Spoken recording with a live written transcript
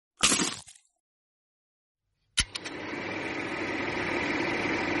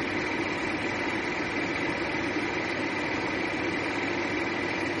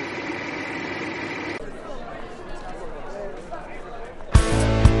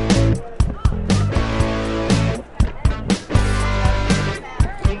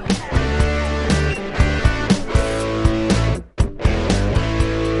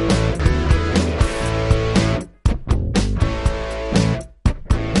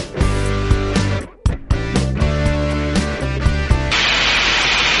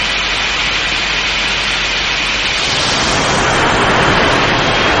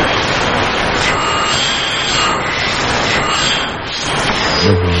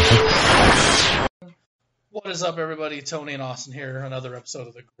What is up, everybody? Tony and Austin here. Another episode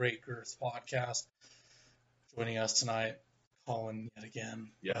of the Great Girth Podcast. Joining us tonight, Colin yet again.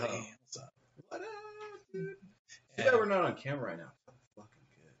 Yeah. Buddy, what's up? What up, dude? Too bad we're not on camera right now. Fucking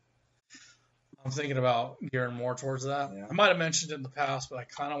good. I'm thinking about gearing more towards that. Yeah. I might have mentioned it in the past, but I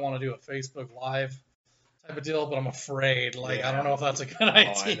kind of want to do a Facebook Live type of deal, but I'm afraid. I don't know if that's a good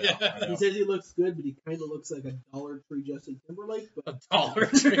idea. I know. He says he looks good, but he kind of looks like a Dollar Tree Justin Timberlake. But A Dollar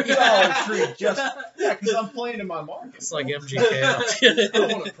Tree. Dollar Tree, just because I'm playing in my market. It's like MGK. I'm kidding. I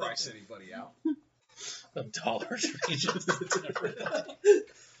don't want to price anybody out. A Dollar Tree.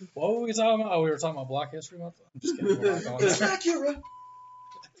 What were we talking about? Oh, we were talking about Black History Month? I'm just kidding. We're not going there. Dracula.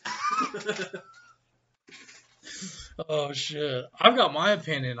 Oh, shit. I've got my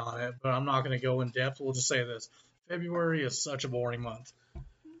opinion on it, but I'm not going to go in depth. We'll just say this. February is such a boring month.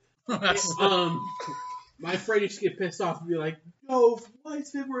 That's, my friend used to get pissed off and be like, "Yo, why is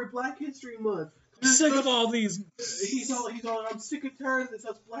February Black History Month?" I'm sick of all these. He's all, I'm sick and tired of this.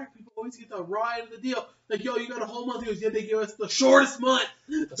 Us black people always get the raw end of the deal. Like, yo, you got a whole month. He goes, yeah, they give us the shortest month.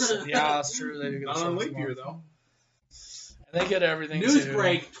 Yeah, that's true. They do get Not on leap year, though. And they get everything, News too.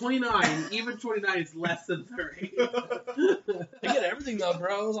 break, 29. Even 29 is less than 30. They get everything, though,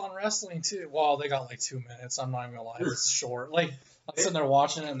 bro. It was on wrestling, too. Well, they got, 2 minutes. I'm not even going to lie. It's short. I'm sitting there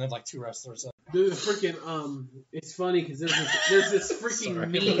watching it, and then, 2 wrestlers. Dude, freaking, it's funny because there's this freaking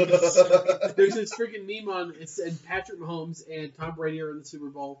meme. There's this freaking meme on, it's and Patrick Mahomes and Tom Brady are in the Super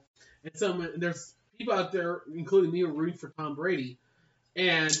Bowl. And there's people out there, including me, who are rooting for Tom Brady.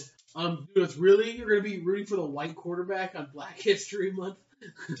 And, dude, it's really, you're going to be rooting for the white quarterback on Black History Month?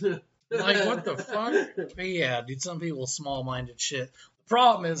 What the fuck? But yeah, dude, some people small-minded shit. The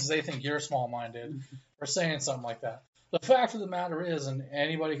problem is they think you're small-minded for saying something like that. The fact of the matter is, and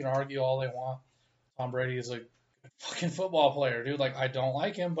anybody can argue all they want, Tom Brady is a good fucking football player, dude. I don't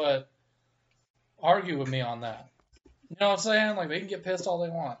like him, but argue with me on that. You know what I'm saying? They can get pissed all they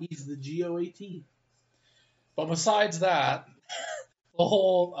want. He's the GOAT. But besides that, the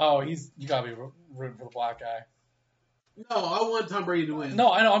whole, you gotta be rooting for the black guy. No, I want Tom Brady to win.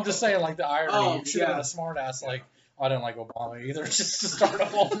 No, I know, I'm just saying, the irony. Oh, You should have yeah. been a smartass, I didn't like Obama either, just to start a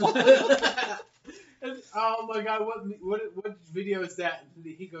whole Oh my God! What video is that?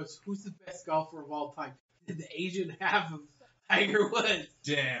 He goes, "Who's the best golfer of all time?" Did the Asian half of Tiger Woods?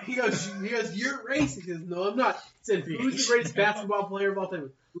 Damn. He goes, "You're racist." He goes, "No, I'm not." He said, "Who's the greatest basketball player of all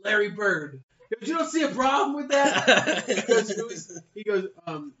time?" Larry Bird. He goes, "You don't see a problem with that?" He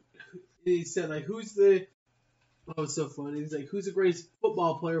said, "Who's the?" Oh, it's so funny. He's like, "Who's the greatest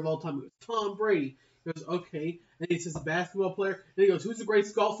football player of all time?" He goes, "Tom Brady." He goes, "Okay." And he says, "A basketball player." And he goes, "Who's the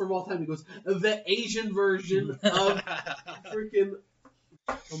greatest golfer of all time?" He goes, "The Asian version of freaking."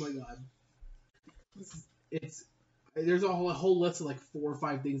 Oh my God! There's a whole list of 4 or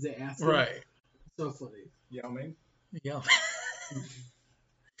 5 things they asked him. Right. So funny. Yeah, I mean. Yeah.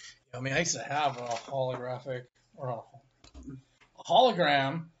 I used to have a holographic, or a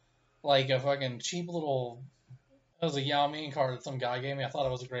hologram, a fucking cheap little, it was a Yao Ming card that some guy gave me. I thought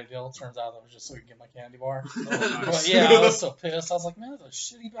it was a great deal. It turns out that was just so he could get my candy bar. Oh, nice. But yeah, I was so pissed. I was like, man, that's a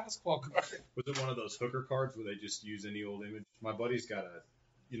shitty basketball card. Was it one of those hooker cards where they just use any old image? My buddy's got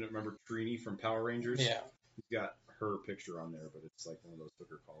remember Trini from Power Rangers? Yeah. He's got her picture on there, but it's one of those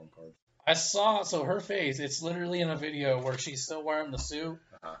hooker column cards. I saw, so her face, it's literally in a video where she's still wearing the suit,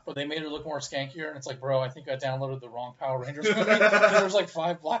 but they made her look more skankier, and it's like, bro, I think I downloaded the wrong Power Rangers movie. There's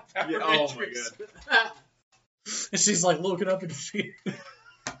 5 black Power Rangers. Oh my God. And she's looking up in fear.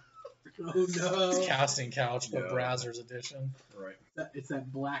 Oh no! It's casting couch, but Yeah. Brazzers edition. Right. It's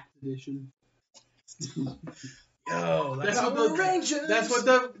that black edition. Yo, That's what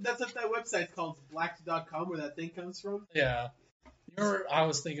that website's called, black.com, where that thing comes from. Yeah. You remember, I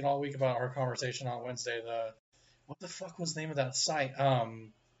was thinking all week about our conversation on Wednesday, what the fuck was the name of that site?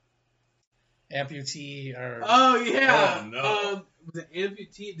 Amputee, or... Oh, yeah. Oh, no. Was it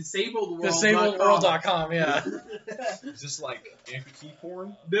amputee? DisabledWorld.com, yeah. Is this amputee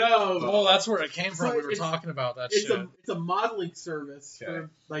porn? No. Well, that's where it came from. So We were it's- talking about that It's shit. a modeling service Okay.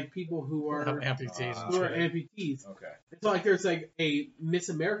 for people who are Amputees. and who are shit. amputees. Okay. It's there's a Miss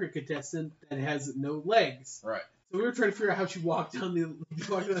America contestant that has no legs. Right. So we were trying to figure out how she walked down the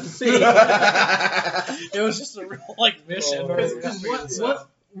thing. It was just a real mission. Oh, Because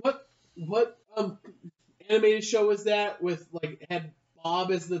what animated show was that with had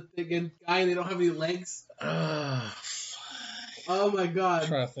Bob as the guy and they don't have any legs? Oh my God! I'm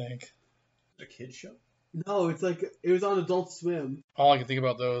trying to think. A kid show? No, it's it was on Adult Swim. All I can think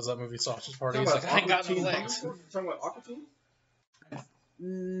about though is that movie Sausage Party. He's like, I ain't got no Aqua Teen legs. Hunger? Talking about Aqua Teen?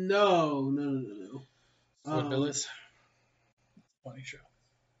 No. Billis. Funny show.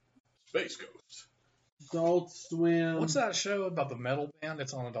 Space Ghost. Adult Swim. What's that show about the metal band?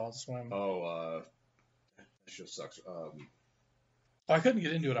 It's on Adult Swim. Oh, that show sucks. I couldn't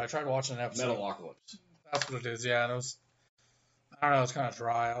get into it. I tried watching an episode. Metalocalypse. That's what it is, yeah. And it was, I don't know, it's kind of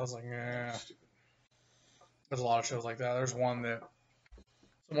dry. I was like, eh. Stupid. There's a lot of shows like that. There's one that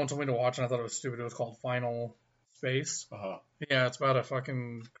someone told me to watch and I thought it was stupid. It was called Final Space. Uh-huh. Yeah, it's about a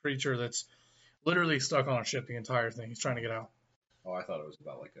fucking creature that's literally stuck on a ship the entire thing. He's trying to get out. Oh, I thought it was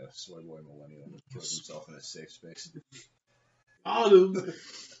about like a soy boy millennial that kills himself in a safe space. Autumn.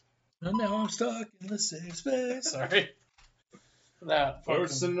 And now I'm stuck in the safe space. Sorry. That fucking...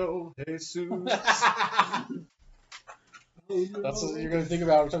 Personal Jesus. That's what you're going to think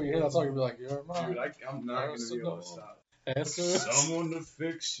about every time you hear that song. You'll be like, you're mine. Dude, I'm not going to be able to stop. Jesus. Someone to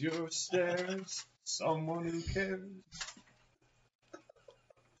fix your stairs. Someone who cares.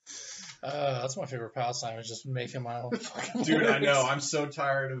 That's my favorite pastime, is just making my own fucking Dude, I lyrics. know. I'm so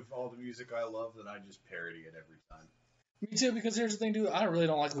tired of all the music I love that I just parody it every time. Me too, because here's the thing, dude. I really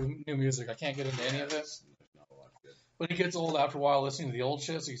don't like new music. I can't get into any of it. There's not a lot good. But it gets old after a while listening to the old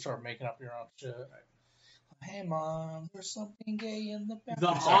shit, so you start making up your own shit. Hey, Mom, there's something gay in the The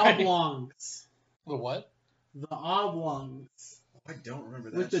background. Sorry. Oblongs. The what? The Oblongs. I don't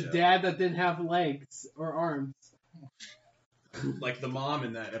remember that With the show. dad that didn't have legs or arms. Like the mom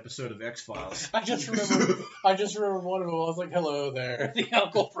in that episode of X-Files. I just remember one of them. I was like, hello there. The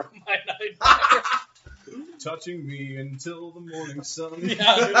uncle from my nightmare. Touching me until the morning sun.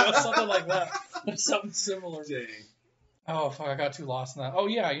 Yeah, dude, it was something like that. It's something similar. Dang. Oh, fuck, I got too lost in that. Oh,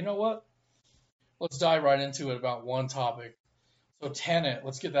 yeah, you know what? Let's dive right into it about one topic. So, Tenet,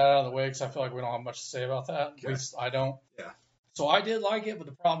 let's get that out of the way because I feel like we don't have much to say about that. Okay. At least I don't. Yeah. So, I did like it, but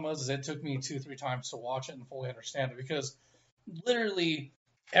the problem was is it took me 2-3 times to watch it and fully understand it because literally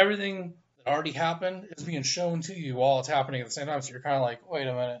everything that already happened is being shown to you while it's happening at the same time. So, you're kind of like, wait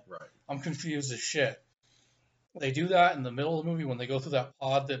a minute. Right. I'm confused as shit. They do that in the middle of the movie when they go through that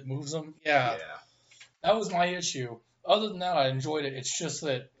pod that moves them. Yeah. That was my issue. Other than that, I enjoyed it. It's just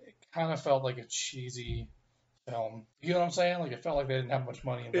that it kind of felt like a cheesy film. You know what I'm saying? Like, it felt like they didn't have much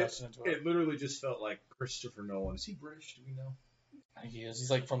money invested into it. It literally just felt like Christopher Nolan. Is he British? Do we know? I think he is.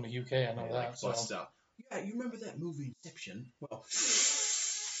 He's like from the UK. I know that. Like, So. bust out. Yeah, you remember that movie Inception? Well,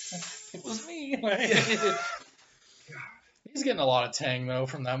 It was me. God. He's getting a lot of tang, though,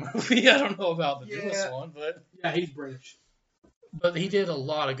 from that movie. I don't know about the newest one, but... Yeah, he's British. But he did a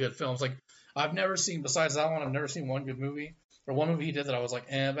lot of good films. Like, I've never seen, besides that one, I've never seen one good movie. Or one movie he did that I was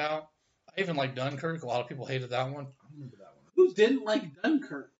like, about. I even like Dunkirk. A lot of people hated that one. I remember that one. Who didn't like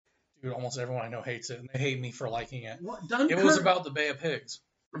Dunkirk? Dude, almost everyone I know hates it, and they hate me for liking it. What? Dunkirk? It was about the Bay of Pigs.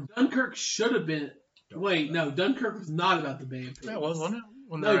 Dunkirk should have been... Wait, no, Dunkirk was not about the Bay of Pigs. Yeah, it was, wasn't it?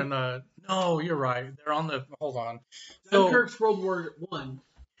 When No. they're in No, you're right. They're on the... Hold on. So, Dunkirk's World War One.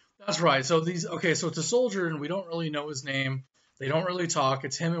 that's right. So these... Okay, so it's a soldier, and we don't really know his name. They don't really talk.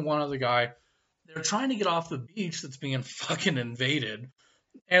 It's him and one other guy. They're trying to get off the beach that's being fucking invaded.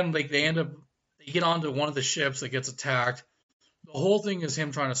 And, like, they get onto one of the ships that gets attacked. The whole thing is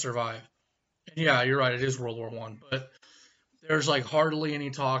him trying to survive. And yeah, you're right. It is World War One. But there's, like, hardly any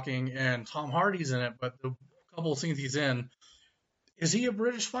talking, and Tom Hardy's in it, but the couple of scenes he's in... Is he a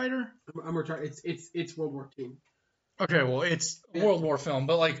British fighter? I'm retarded. It's World War Two. Okay, well, it's a World War film,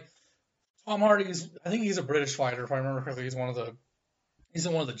 but like Tom Hardy's, I think he's a British fighter if I remember correctly. He's in one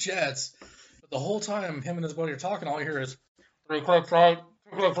of the jets. But the whole time, him and his buddy are talking, all you hear is 3 clicks right,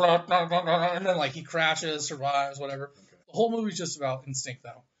 2 clicks left, and then like he crashes, survives, whatever. Okay. The whole movie's just about instinct,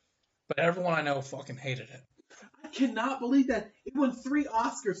 though. But everyone I know fucking hated it. I cannot believe that it won 3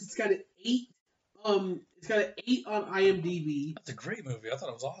 Oscars. It's got an 8. It's got an 8 on IMDb. That's a great movie. I thought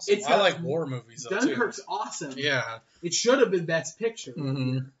it was awesome. It's I got- like war movies, though, Dunkirk's too. awesome. Yeah. It should have been Best Picture.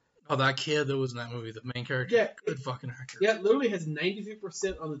 Mm-hmm. Oh, that kid that was in that movie, the main character. Yeah. Good fucking actor. Yeah, it literally has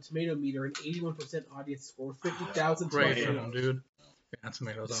 93% on the tomato meter and 81% audience score. 50,000 Great tomatoes. film, dude. Yeah,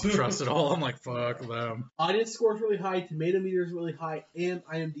 tomatoes, I don't trust at all. I'm like, fuck them. Audience score is really high, tomato meter is really high, and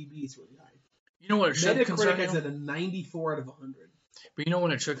IMDb is really high. You know what it should concern Metacritic has you? it a 94 out of 100. But you know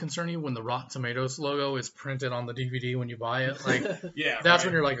when it should concern you? When the Rotten Tomatoes logo is printed on the DVD when you buy it. Like, Yeah, that's right.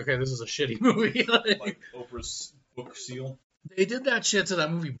 when you're like, okay, this is a shitty movie. Like Oprah's book seal. They did that shit to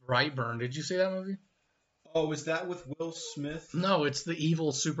that movie Brightburn. Did you see that movie? Oh, is that with Will Smith? No, it's the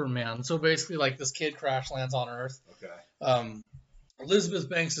evil Superman. So basically, like, this kid crash lands on Earth. Okay. Elizabeth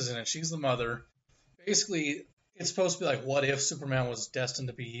Banks is in it. She's the mother. Basically, it's supposed to be like, what if Superman was destined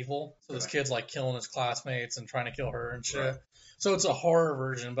to be evil? So this Right. kid's like killing his classmates and trying to kill her and shit. Right. So it's a horror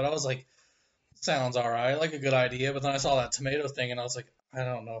version, but I was like, sounds alright, like a good idea. But then I saw that tomato thing and I was like, I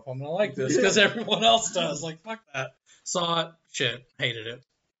don't know if I'm gonna like this because everyone else does. Like, fuck that. Saw it, shit, hated it.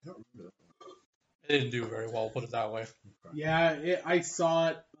 don't remember It didn't do very well, put it that way. that. Yeah, I saw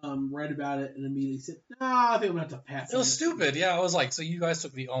it, read about it, and immediately said, "Nah, I think I'm gonna have to pass." It was stupid. Yeah, I was like, so you guys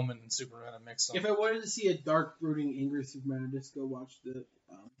took the Omen and Superman and mixed them. If I wanted to see a dark, brooding, angry Superman, I'd just go watch the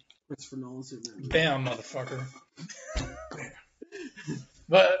Christopher Nolan Superman. Bam, motherfucker.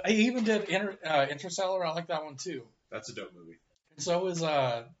 But he even did Interstellar. I like that one too. That's a dope movie. And so is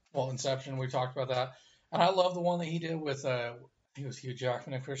Inception. We talked about that, and I love the one that he did with I think it was Hugh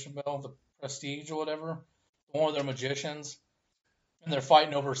Jackman and Christian Bale, The Prestige or whatever. The one where they're magicians, and they're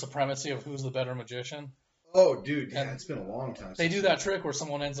fighting over supremacy of who's the better magician. Oh, dude, yeah, And it's been a long time. They since do that trick where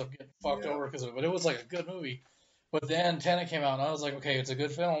someone ends up getting fucked Yeah. over because of it. But it was like a good movie. But then Tenet came out, and I was like, okay, it's a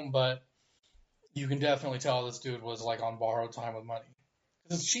good film, but you can definitely tell this dude was like on borrowed time with money.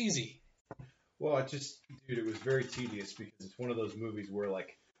 Because it's cheesy. Well, dude, it was very tedious because it's one of those movies where,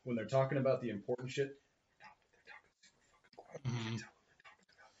 like, when they're talking about the important shit,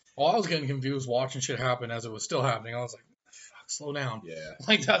 Well, I was getting confused watching shit happen as it was still happening. I was like, fuck, slow down. yeah.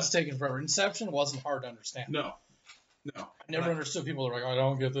 Like, that's taking forever. Inception wasn't hard to understand. No. I never understood people that were like, I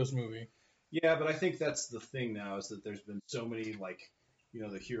don't get this movie. Yeah, but I think that's the thing now is that there's been so many, like,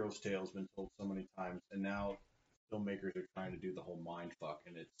 the hero's tale's been told so many times, and now filmmakers are trying to do the whole mind fuck,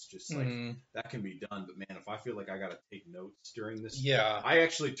 and it's just like, that can be done, but man, if I feel like I gotta take notes during this, Yeah. I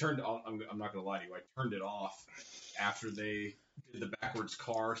actually turned on, I'm not gonna lie to you, I turned it off after they did the backwards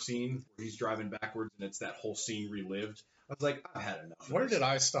car scene, where he's driving backwards, and it's that whole scene relived. I was like, I've had enough. Where did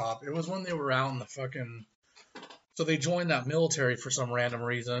I stop? It was when they were out in the fucking... So they joined that military for some random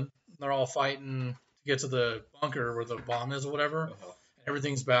reason. They're all fighting to get to the bunker where the bomb is or whatever. Uh-huh.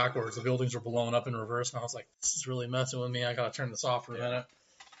 Everything's backwards. The buildings are blown up in reverse. And I was like, this is really messing with me. I got to turn this off for a minute.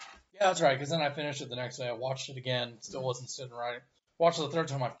 Yeah, that's right. Because then I finished it the next day. I watched it again. Still wasn't sitting right. Watched it the third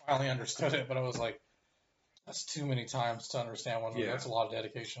time. I finally understood it. But I was like, that's too many times to understand one movie. Yeah. That's a lot of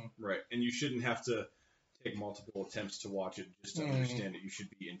dedication. Right, and you shouldn't have to take multiple attempts to watch it just to understand it. You should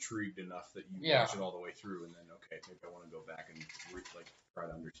be intrigued enough that you watch it all the way through, and then okay, maybe I want to go back and try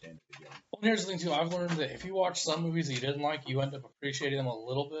to understand it again. Well, here's the thing too. I've learned that if you watch some movies that you didn't like, you end up appreciating them a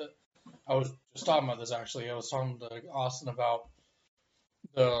little bit. I was just talking about this actually. I was talking to Austin about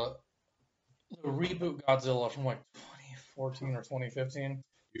the reboot Godzilla from like 2014 or 2015.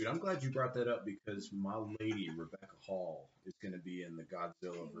 Dude, I'm glad you brought that up because my lady Rebecca Hall is going to be in the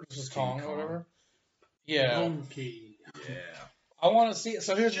Godzilla versus Kong or whatever. Yeah. Donkey. Yeah. I want to see it.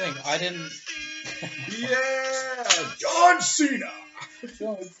 So here's the thing. I didn't. Yeah, John Cena.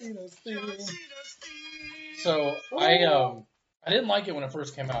 So I didn't like it when it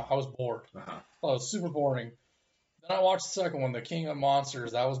first came out. I was bored. Uh-huh. I thought it was super boring. Then I watched the second one, The King of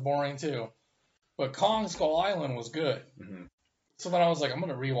Monsters. That was boring too. But Kong Skull Island was good. Mm-hmm. So then I was like, I'm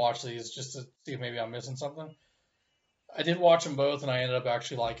going to rewatch these just to see if maybe I'm missing something. I did watch them both, and I ended up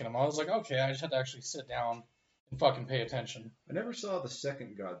actually liking them. I was like, okay, I just had to actually sit down and fucking pay attention. I never saw the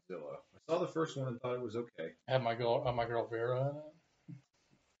second Godzilla. I saw the first one and thought it was okay. I had my girl Vera in it.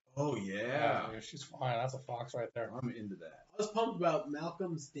 Oh, yeah. Yeah, she's fine. That's a fox right there. I'm into that. I was pumped about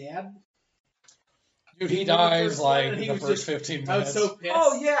Malcolm's dad. Dude, he dies like he the was first just- 15 I minutes. was so pissed.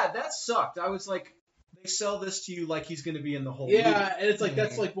 Oh, yeah, that sucked. I was like, they sell this to you like he's going to be in the whole movie. Yeah, and it's like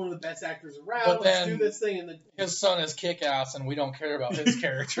that's like one of the best actors around. But Let's then- do this thing, and then His son is kick-ass, and we don't care about his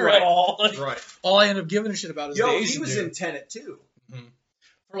character Right. at all. Like, Right. all I end up giving a shit about is the Asian he was dude. in Tenet, too.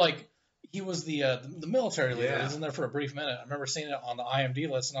 For like, he was the military leader. Yeah. He was in there for a brief minute. I remember seeing it on the IMDb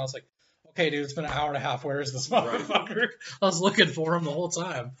list, and I was like, okay, dude, it's been an hour and a half. Where is this motherfucker? I was looking for him the whole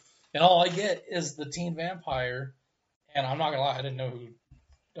time. And all I get is the teen vampire. And I'm not going to lie, I didn't know who,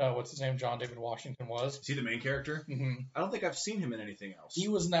 what's his name, John David Washington was. Is he the main character? Mm-hmm. I don't think I've seen him in anything else. He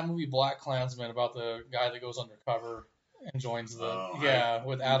was in that movie Black Klansman about the guy that goes undercover and joins the, Oh,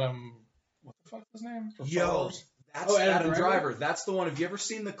 with Adam, what the fuck is his name? From Star Yo, Wars? that's Adam Adam Driver? Driver. That's the one. Have you ever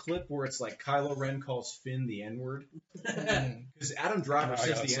seen the clip where it's like Kylo Ren calls Finn the N-word? Mhm. Because Adam Driver I says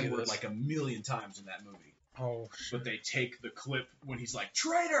gotta the see N-word this. like a million times in that movie. Oh, shit. But they take the clip when he's like,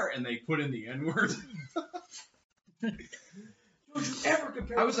 traitor! And they put in the N-word. don't you ever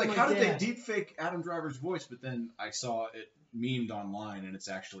compare. I was him like, to my how did dad? they deepfake Adam Driver's voice? But then I saw it memed online, and it's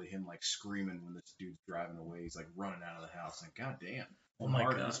actually him like screaming when this dude's driving away. He's like running out of the house. Like, god damn. Oh my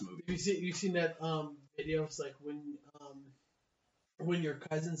hard in God. this movie. You seen that video? It's like when your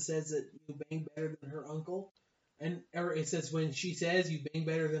cousin says that you bang better than her uncle, and it says when she says you bang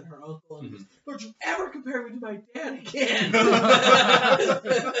better than her uncle, and he goes, don't you ever compare me to my dad again. Oh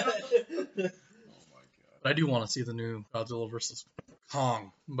my god. But I do want to see the new Godzilla versus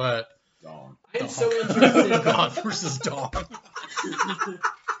Kong, but Gone. I am so interested. God versus Dog.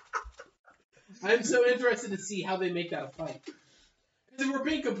 I'm so interested to see how they make that a fight. we're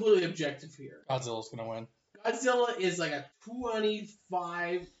being completely objective here. Godzilla's gonna win. Godzilla is like a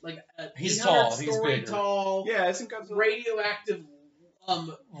 25, like a He's 800 tall. He's story bigger. tall, Yeah, isn't Godzilla radioactive,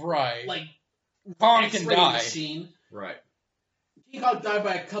 Right. like Kong X-ray can die. machine. right? King Kong died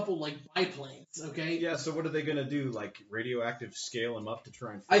by a couple like biplanes. Okay. Yeah. So what are they gonna do? Like radioactive scale him up to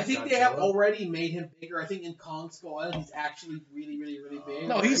try and? I fight think they have Godzilla? already made him bigger. I think in Kong Skull Island, he's actually really, really, really big.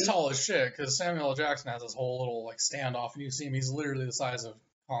 No, he's tall as shit because Samuel L. Jackson has this whole little like standoff, and you see him. He's literally the size of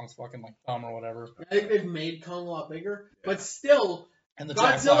Kong's fucking like thumb or whatever. I think they've made Kong a lot bigger, but still, And the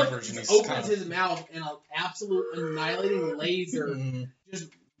Jack Black Godzilla version is opens kind of his mouth and an absolute annihilating laser Mhm. just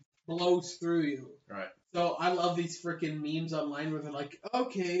blows through you. Right. So I love these freaking memes online where they're like,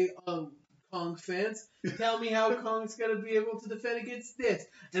 okay, Kong fans, tell me how Kong's gonna be able to defend against this.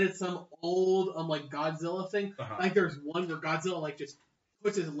 And it's some old like Godzilla thing. Uh-huh. Like there's one where Godzilla like just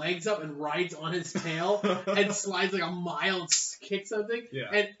puts his legs up and rides on his tail and slides like a mile and kicks something. Yeah.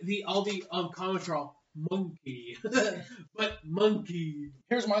 And all the comments are all monkey. But monkey.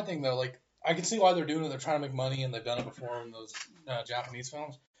 Here's my thing though, like I can see why they're doing it. They're trying to make money, and they've done it before in those Japanese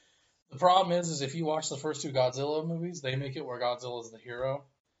films. The problem is if you watch the first two Godzilla movies, they make it where Godzilla is the hero,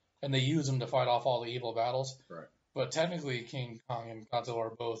 and they use him to fight off all the evil battles. Right. But technically, King Kong and Godzilla are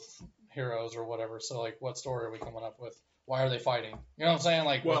both heroes or whatever. So like, what story are we coming up with? Why are they fighting? You know what I'm saying?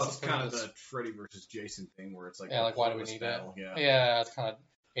 Like, Well, what's it's kind of purpose? the Freddy versus Jason thing where it's like, Yeah, like why do we pointless need battle. that? Yeah. Yeah, it's kind of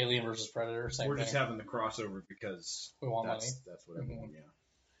Alien versus Predator, same We're thing. just having the crossover because We want money. That's what everyone. Yeah.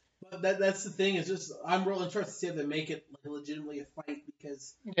 But that's the thing. Is just I'm really interested to see if they make it like legitimately a fight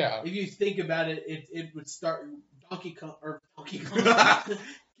because Yeah. if you think about it, it would start King Kong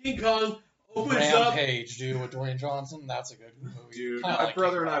King Kong opens up. Rampage, dude, with Dwayne Johnson. That's a good movie. Dude, Kinda my like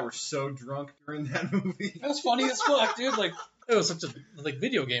brother King and I Kong. were so drunk during that movie. That was funny as fuck, dude. Like, it was such a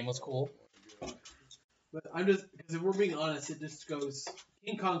video game was cool. But I'm just because if we're being honest, it just goes.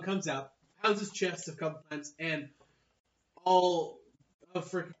 King Kong comes out, pounds his chest a couple times, and all of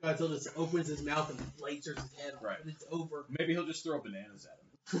freaking Godzilla just opens his mouth and lasers his head off, Right. and it's over. Maybe he'll just throw bananas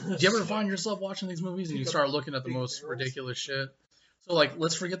at him. Do you ever find yourself watching these movies and you start looking at the most ridiculous shit? So, like,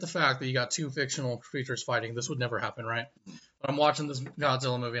 let's forget the fact that you got two fictional creatures fighting. This would never happen, right? But I'm watching this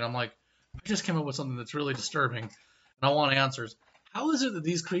Godzilla movie and I'm like, I just came up with something that's really disturbing, and I want answers. How is it that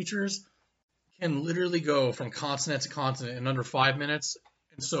these creatures can literally go from continent to continent in under 5 minutes,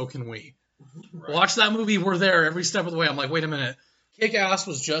 and so can we? Right. Watch that movie. We're there every step of the way. I'm like, wait a minute. Kick-Ass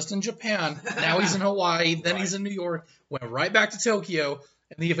was just in Japan. Now he's in Hawaii. Then he's in New York. Went right back to Tokyo.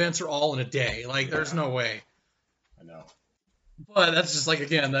 And the events are all in a day. Like, there's no way. I know. But that's just like,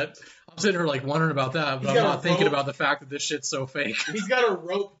 again, that I'm sitting here like wondering about that. But He's I'm got not a thinking rope. about the fact that this shit's so fake. He's got a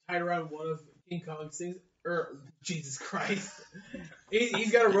rope tied around one of King Kong's things. Or Jesus Christ,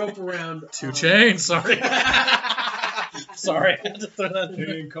 he's got a rope around 2 Chainz. Sorry. Sorry. I had to throw that in.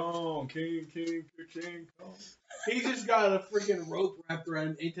 King Kong, King Kong. He's just got a freaking rope wrapped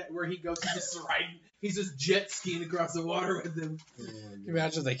around where he goes. He's just riding. He's just jet skiing across the water with him. Can you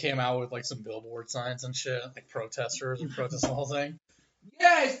imagine if they came out with like some billboard signs and shit, like protesters and protest the whole thing?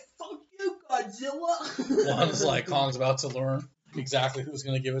 Yes, fuck you, Godzilla. One's like Kong's about to learn exactly who's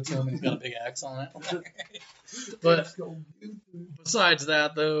going to give it to him, and he's got a big X on it. But besides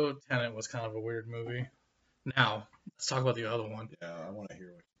that, though, Tenet was kind of a weird movie. Now, let's talk about the other one. Yeah, I want to hear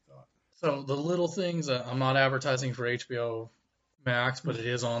what you thought. So the little things, I'm not advertising for HBO Max, but it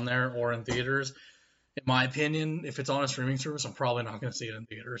is on there or in theaters. In my opinion, if it's on a streaming service, I'm probably not going to see it in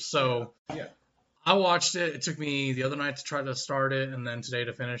theaters. So Yeah. I watched it. It took me the other night to try to start it and then today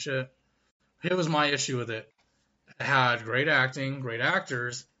to finish it. Here was my issue with it. It had great acting, great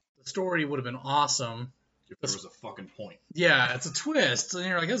actors. The story would have been awesome. If there was a fucking point. Yeah, it's a twist. And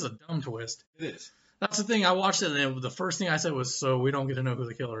you're like, it's a dumb twist. It is. That's the thing. I watched it, and the first thing I said was, so we don't get to know who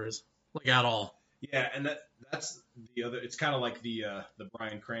the killer is. Like, at all. Yeah, and that's the other. It's kind of like the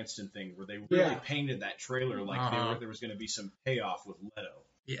Bryan Cranston thing where they really painted that trailer like there was going to be some payoff with Leto.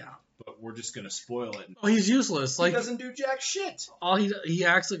 Yeah. But we're just going to spoil it. Oh, he's useless. Like, he doesn't do jack shit. All he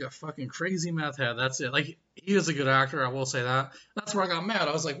acts like a fucking crazy meth head. That's it. Like, he is a good actor. I will say that. That's where I got mad.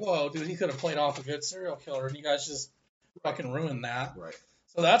 I was like, whoa, dude, he could have played off a good serial killer, and you guys just fucking ruined that. Right.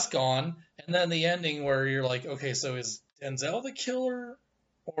 So that's gone. And then the ending where you're like, okay, so is Denzel the killer,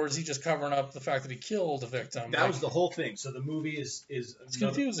 or is he just covering up the fact that he killed a victim? That was the whole thing. So the movie is It's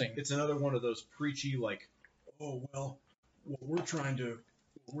another, confusing. It's another one of those preachy like, oh well, what we're trying to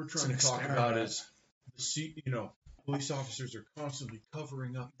talk about is police officers are constantly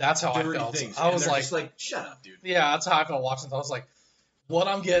covering up. That's how I dirty felt. things. I And was they're like, just shut up, dude. yeah, that's how I felt watching it. I was like, what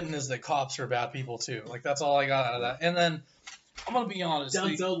I'm getting is that cops are bad people too. Like, that's all I got out of that. And then I'm gonna be honest.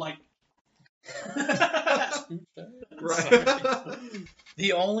 Denzel like. Right.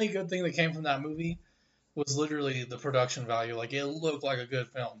 The only good thing that came from that movie was literally the production value. Like, it looked like a good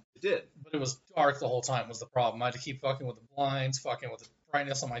film. It did. But it was dark the whole time was the problem. I had to keep fucking with the blinds, fucking with the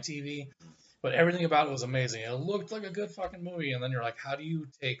brightness on my TV. But everything about it was amazing. It looked like a good fucking movie. And then you're like, how do you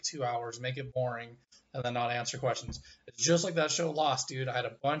take 2 hours, make it boring, and then not answer questions? It's just like that show Lost, dude. I had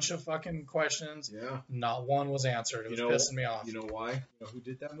a bunch of fucking questions. Yeah. Not one was answered. It was pissing me off. You know why? You know who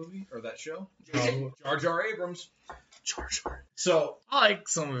did that movie or that show? Oh. Jar Jar Abrams. Jar Jar. So I like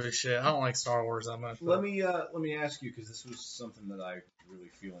some of his shit. I don't like Star Wars that much. let me ask you, because this was something that I really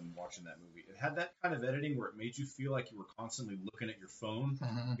feel in watching that movie. It had that kind of editing where it made you feel like you were constantly looking at your phone,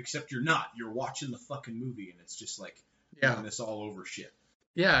 except you're not. You're watching the fucking movie, and it's just like doing this all over shit.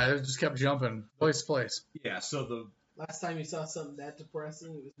 Yeah, it just kept jumping place to place. Yeah. So the Last time you saw something that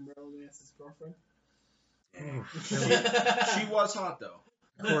depressing, it was Marilyn Manson's girlfriend. she was hot though.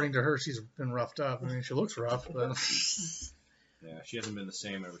 According to her, she's been roughed up. I mean, she looks rough, but Yeah, she hasn't been the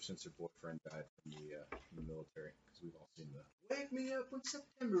same ever since her boyfriend died from the military. Because we've all seen the "Wake Me Up When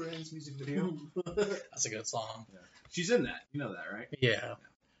September Ends" music video. that's a good song. Yeah. She's in that. You know that, right? Yeah.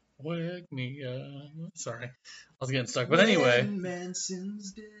 Wake me up. Sorry. I was getting stuck. But anyway. When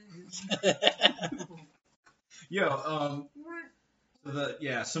Manson's dead.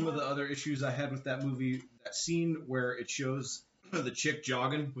 Some of the other issues I had with that movie, that scene where it shows the chick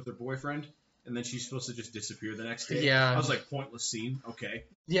jogging with her boyfriend, and then she's supposed to just disappear the next day. Yeah. I was like, pointless scene. Okay.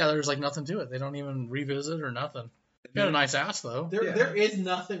 Yeah, there's like nothing to it. They don't even revisit or nothing. Got a nice ass, though. There is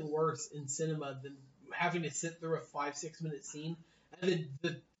nothing worse in cinema than having to sit through a 5-6 minute scene, and then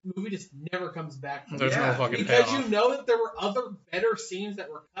the movie just never comes back. There's no fucking because payoff. you know that there were other better scenes that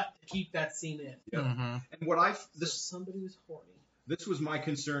were cut to keep that scene in. Yep. Mm-hmm. And somebody was horny. This was my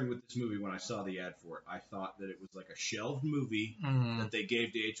concern with this movie when I saw the ad for it. I thought that it was like a shelved movie that they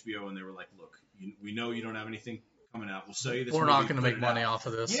gave to HBO, and they were like, look, we know you don't have anything coming out. We'll sell you this movie. We're not going to make money off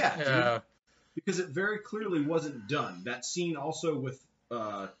of this. Yeah. Dude, because it very clearly wasn't done. That scene also with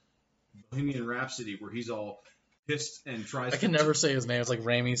Bohemian Rhapsody where he's all pissed and tries I can never say his name. It's like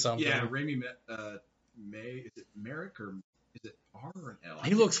Raimi something. Yeah, Raimi May. Is it Merrick or is it R or an L?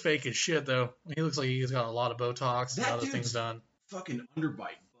 He looks fake as shit, though. He looks like he's got a lot of Botox and other things done. Fucking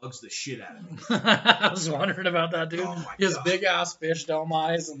underbite bugs the shit out of me. I was wondering about that, dude. Oh my His God. big ass fish dome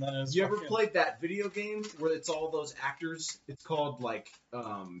eyes, and then his. You ever played that video game where it's all those actors? It's called like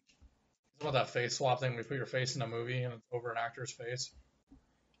About that face swap thing where you put your face in a movie and it's over an actor's face?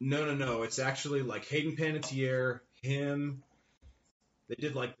 No. It's actually like Hayden Panettiere, him. They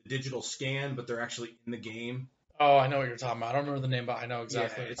did like the digital scan, but they're actually in the game. Oh, I know what you're talking about. I don't remember the name, but I know exactly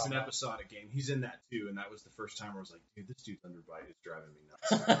Yeah, what you're it's talking an about. episodic game. He's in that too, and that was the first time where I was like, dude, this dude's underbite is driving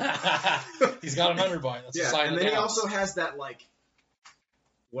me nuts. He's got an underbite. That's a sign and of then he downs. also has that like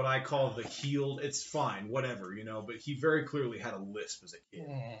what I call the healed. It's fine, whatever, but he very clearly had a lisp as a kid,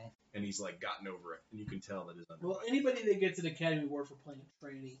 and he's like gotten over it, and you can tell that his underbite. Well, anybody that gets an Academy Award for playing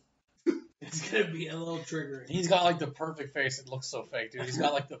tranny, it's gonna be a little triggering. He's got like the perfect face. It looks so fake, dude. He's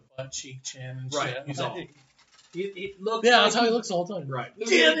got like the butt cheek chin and Right, shit. he's all. It looks Yeah, like that's how he looks the whole time. Right.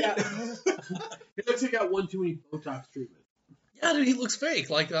 Damn it! It looks like he got one too many Botox treatments. Yeah, dude, he looks fake.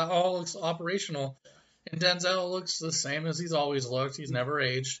 Like that all looks operational. And Denzel looks the same as he's always looked. He's never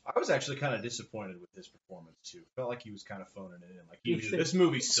aged. I was actually kind of disappointed with his performance too. Felt like he was kind of phoning it in. Like he knew this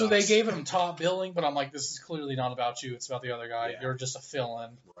movie sucks. So they gave him top billing, but I'm like, this is clearly not about you. It's about the other guy. Yeah. You're just a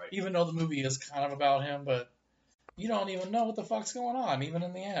fill-in. Right. Even though the movie is kind of about him, but you don't even know what the fuck's going on, even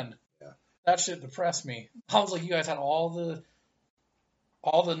in the end. Yeah. That shit depressed me. I was like, you guys had all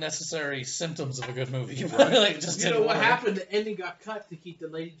the necessary symptoms of a good movie. But like, just You didn't know what work. happened? The ending got cut to keep the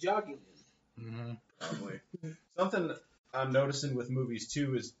lady jogging in. Mm-hmm. Probably. Something I'm noticing with movies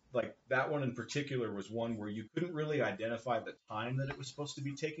too is like that one in particular was one where you couldn't really identify the time that it was supposed to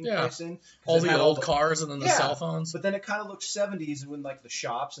be taking place in. All it the had old cars and then the cell phones. But then it kind of looked 70s when like the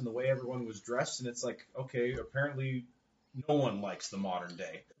shops and the way everyone was dressed, and it's like, okay, apparently no one likes the modern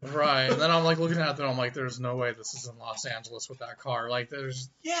day. Right. And then I'm like looking at it and I'm like, there's no way this is in Los Angeles with that car. Like there's.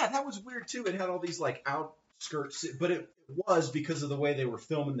 Yeah, that was weird too. It had all these like outskirts, but it was because of the way they were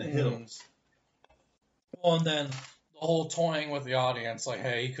filming the hills. Well, and then the whole toying with the audience, like,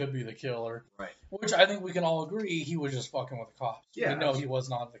 hey, he could be the killer. Right. Which I think we can all agree he was just fucking with the cops. Yeah, we know he was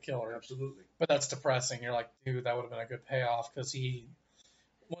not the killer. Absolutely. But that's depressing. You're like, dude, that would have been a good payoff because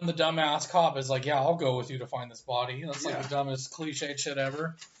when the dumbass cop is like, yeah, I'll go with you to find this body. That's like the dumbest cliched shit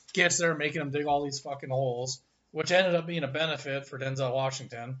ever. Gets there making him dig all these fucking holes, which ended up being a benefit for Denzel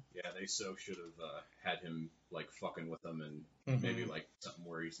Washington. Yeah, they so should have had him like fucking with them and maybe like something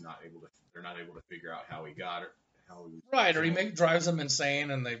where they're not able to figure out how he got it, how he Right, or he drives them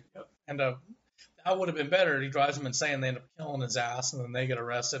insane and they end up. that would have been better. He drives them insane. They end up killing his ass, and then they get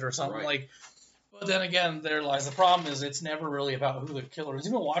arrested or something. Right. Like, but then again, there lies the problem. Is it's never really about who the killer is.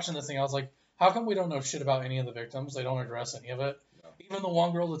 Even watching this thing, I was like, how come we don't know shit about any of the victims? They don't address any of it. No. Even the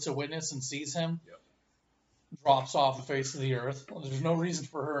one girl that's a witness and sees him drops off the face of the earth. There's no reason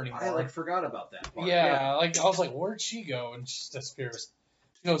for her anymore. I forgot about that part. Yeah, like I was like, where'd she go? And she just disappears.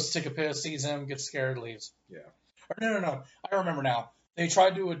 She goes to take a piss, sees him, gets scared, leaves. Yeah. Or no. I remember now. They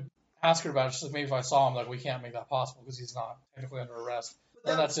tried to ask her about it. She's like, maybe if I saw him, like we can't make that possible because he's not technically under arrest.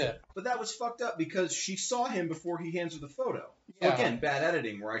 And that's it. But that was fucked up because she saw him before he hands her the photo. So Yeah. again, bad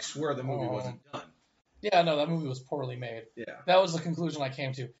editing where I swear the movie wasn't done. Yeah, no, that movie was poorly made. Yeah. That was the conclusion I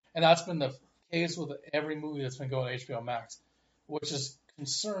came to. And that's been the case with every movie that's been going to HBO Max, which is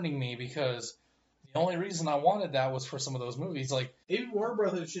concerning me because the only reason I wanted that was for some of those movies. Like, maybe Warner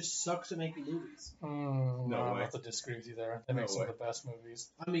Brothers just sucks at making movies. No, I way. have to disagree with you there. They No make some way. of the best movies.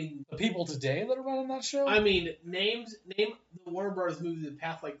 I mean, The people today that are running that show? name the Warner Brothers movie the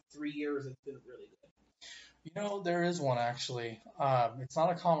past like 3 years that's been really good. You know, there is one actually. It's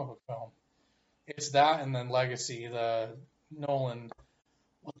not a comic book film. It's that and then Legacy, the Nolan.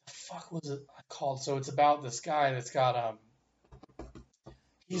 What the fuck was it called? So it's about this guy that's got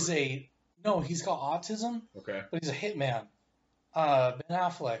he's got autism, Okay. but he's a hitman. Ben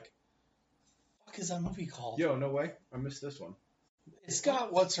Affleck. Fuck is that movie called? Yo, no way. I missed this one. It's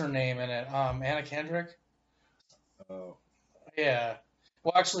got what's her name in it? Anna Kendrick. Oh. Yeah.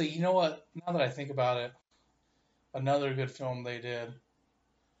 Well, actually, you know what? Now that I think about it, another good film they did,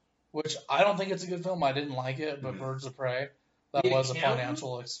 which I don't think it's a good film. I didn't like it, but Birds of Prey. That The was Accountant? a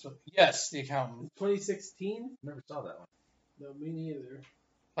financial. Yes, The Accountant. 2016? Never saw that one. No, me neither.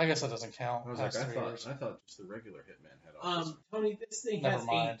 I guess that doesn't count. I was like, Past I 3 years. thought just the regular Hitman had autism. Tony, this thing Never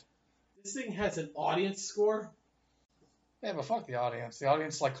mind. has an audience score. Yeah, but fuck the audience. The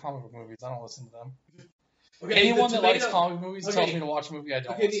audience like comic book movies. I don't listen to them. Okay, Anyone the that likes tomato- comic movies okay. tells me to watch a movie I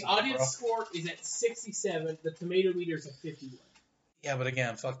don't. Okay, the listen to, audience bro. score is at 67. The tomato meter's at 51. Yeah, but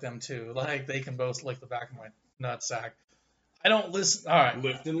again, fuck them too. Like they can both lick the back of my nutsack. I don't listen. All right,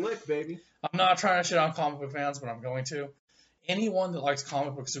 Lift and lick, baby. I'm not trying to shit on comic book fans, but I'm going to. Anyone that likes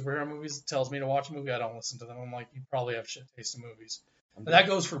comic book superhero movies tells me to watch a movie, I don't listen to them. I'm like, you probably have shit taste in movies. And that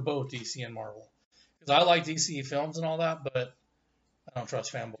goes for both DC and Marvel. Because I like DC films and all that, but I don't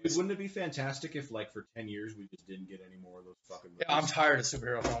trust fanboys. Dude, wouldn't it be fantastic if, like, for 10 years we just didn't get any more of those fucking movies? Yeah, I'm tired of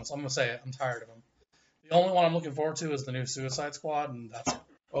superhero films. I'm going to say it. I'm tired of them. The only one I'm looking forward to is the new Suicide Squad, and that's it.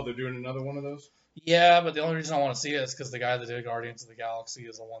 Oh, they're doing another one of those? Yeah, but the only reason I want to see it is because the guy that did Guardians of the Galaxy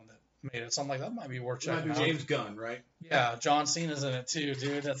is the one that made it. So I'm like, that might be worth checking out. James Gunn, right? Yeah, John Cena's in it too,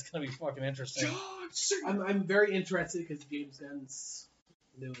 dude. That's going to be fucking interesting. I'm very interested because James Gunn's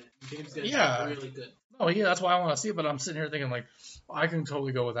doing it. James Gunn's Yeah. really good. Oh, yeah, that's why I want to see it, but I'm sitting here thinking, like, I can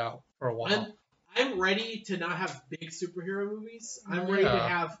totally go without for a while. I'm ready to not have big superhero movies. I'm ready to Yeah.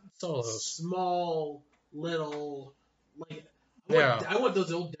 have Solos. small, little, like, Yeah. I want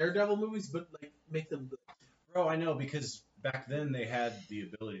those old Daredevil movies, but, like, make them good. Bro, I know, because back then they had the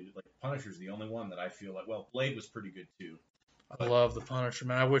ability to, like, Punisher's the only one that I feel like, well, Blade was pretty good too. I love the Punisher,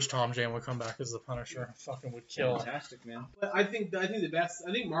 man. I wish Tom Jane would come back as the Punisher. Fucking would kill. Fantastic, man. But I think the best.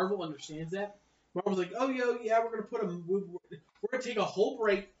 I think Marvel understands that. Marvel's like, oh yeah, we're gonna put them. We're gonna take a whole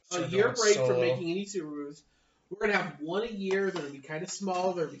break, Should've a year gone break from solo. making any superheroes. We're gonna have one a year. They're gonna be kind of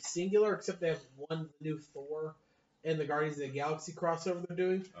small. They're gonna be singular, except they have one new Thor and the Guardians of the Galaxy crossover they're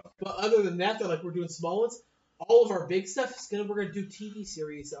doing. Okay. But other than that, they're like, we're doing small ones. All of our big stuff is we're gonna do TV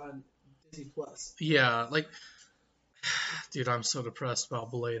series on Disney Plus. Yeah, like, dude, I'm so depressed about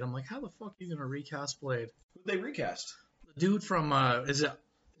Blade. I'm like, how the fuck are you going to recast Blade? Who'd they recast? The dude from, is it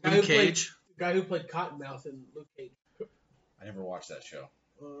Guy Luke who played- Cage? The guy who played Cottonmouth in Luke Cage. I never watched that show.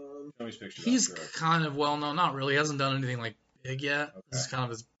 Show me his pictures. He's after. kind of well known. Not really. He hasn't done anything, like, big yet. This is kind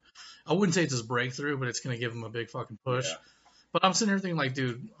of his, I wouldn't say it's his breakthrough, but it's going to give him a big fucking push. Yeah. But I'm sitting here thinking, like,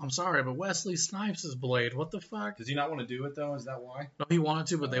 dude, I'm sorry, but Wesley Snipes is Blade. What the fuck? Does he not want to do it, though? Is that why? No, he wanted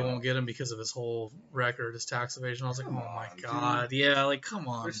to, but they won't get him because of his whole record, his tax evasion. I was like, Come oh my on, god. dude. Yeah, like, come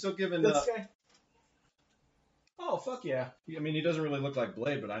on. They're still giving This guy. Oh, fuck yeah. I mean, he doesn't really look like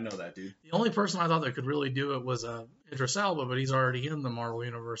Blade, but I know that dude. The only person I thought that could really do it was Idris Elba, but he's already in the Marvel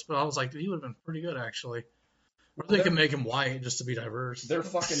universe. But I was like, dude, he would have been pretty good, actually. Or they could make him white just to be diverse. They're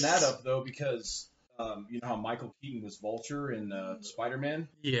fucking that up, though, because you know how Michael Keaton was Vulture in Spider-Man?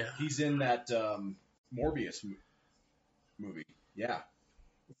 Yeah. He's in that Morbius movie. Yeah.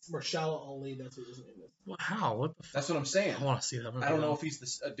 Mahershala Ali, that's what his name is. Well, how? What the fuck? That's what I'm saying. I want to see that movie. I don't know if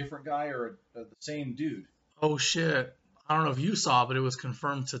he's a different guy or the same dude. Oh, shit. I don't know if you saw, but it was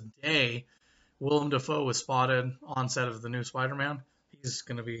confirmed today. Willem Dafoe was spotted on set of the new Spider-Man. He He's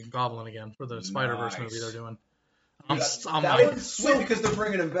gonna be Goblin again for the Spider-Verse movie they're doing. I'm that like, one's sweet because they're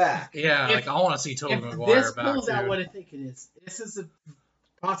bringing him back. yeah, If- like I want to see Tobey If Maguire this back. pulls out Dude. what I think it is, this is a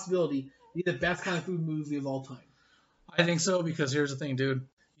possibility to be the best kind of food movie of all time. I think so because here's the thing, dude.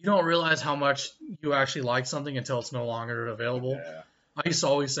 You don't realize how much you actually like something until it's no longer available. Yeah. I used to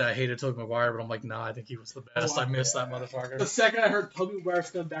always say I hated Tobey Maguire, but I'm like, nah, I think he was the best. Oh, I miss yeah. that motherfucker. The second I heard Tobey Maguire's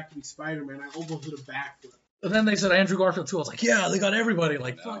coming back to be Spider-Man, I almost did a backflip. And then they said Andrew Garfield too. I was like, yeah, they got everybody.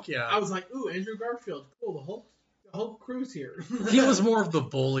 Like, fuck I yeah. was like, ooh, Andrew Garfield, cool. The whole crew's here. He was more of the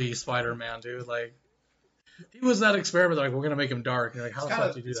bully Spider-Man, dude. Like, he was that experiment. Like, we're gonna make him dark. You're like, how the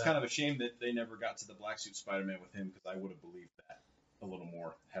fuck do you do It's that? kind of a shame that they never got to the black suit Spider-Man with him because I would have believed that a little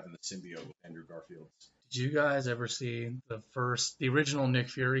more, having the symbiote with Andrew Garfield. Did you guys ever see the original Nick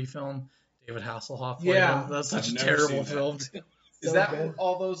Fury film? David Hasselhoff played Yeah. him. That's such I've a never terrible seen that. film. Dude. Is So that bad.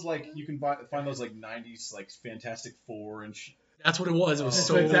 all those like you can find those like '90s like Fantastic Four and That's what it was. It was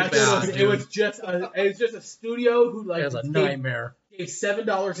Oh, so Exactly. bad. It dude. was just a studio who like It was a gave nightmare.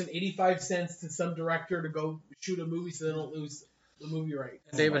 $7.85 to some director to go shoot a movie so they don't lose the movie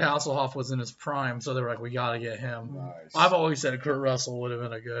rights. David Hasselhoff was in his prime, so they were like, we got to get him. Nice. I've always said Kurt Russell would have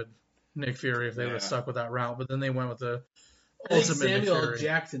been a good Nick Fury if they would have Yeah. stuck with that route, but then they went with the I think ultimate Nick Samuel L. Fury.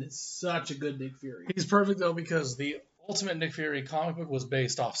 Jackson is such a good Nick Fury. He's perfect, though, because the ultimate Nick Fury comic book was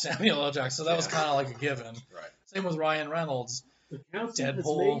based off Samuel L. Jackson, so that was kind of like a given. Right. Same with Ryan Reynolds. The council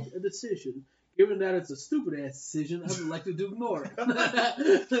Deadpool. has made a decision. Given that it's a stupid ass decision, I would like to ignore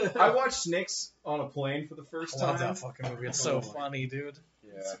it. I watched Snakes on a Plane for the first I love time. that fucking movie. It's so funny, dude.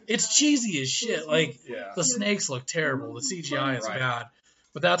 Yeah. It's cheesy as shit. Like, Yeah. the snakes look terrible. The CGI is Right. bad.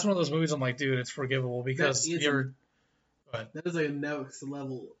 But that's one of those movies I'm like, dude, it's forgivable because That is you're... That is like a next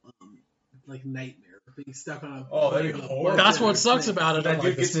level, like nightmare. Being stuck on a. Oh, that'd be horrible. That's what sucks about it. That I'm dude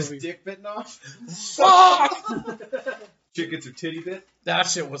like, gets this his movie... dick bitten off. Fuck! Chick gets her titty bit. That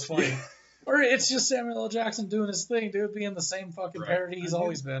shit was funny. Or it's just Samuel L. Jackson doing his thing, dude, being the same fucking Right. parody he's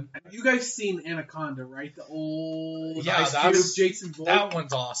always been. Have you guys seen Anaconda, right? The old Yeah, Ice that's- Cube, Jason Bourne. That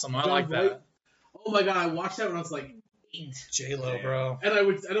one's awesome. I John like Voight. that. Oh my god, I watched that when I was like 8. J-Lo, Yeah. bro. And I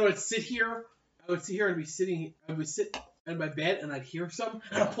would sit here. I would sit here and be sitting. I would sit in my bed and I'd hear something.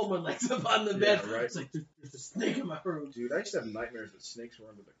 And I'd pull my legs up on the bed. Yeah, right. It's like there's a snake in my room. Dude, I used to have nightmares that snakes were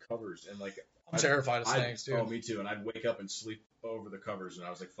under the covers and like. I'm terrified of snakes, dude. Oh, me too. And I'd wake up and sleep over the covers, and I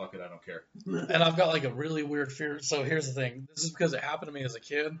was like, "Fuck it, I don't care." And I've got like a really weird fear. So here's the thing. This is because it happened to me as a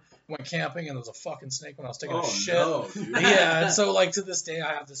kid. Went camping and there was a fucking snake when I was taking a shit. no, dude. Yeah, and so like to this day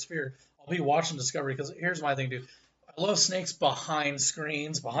I have this fear. I'll be watching Discovery because here's my thing, dude. I love snakes behind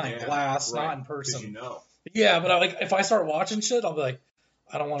screens, behind Yeah, glass, right, not in 'cause person. you know. Yeah, but if I start watching shit, I'll be like,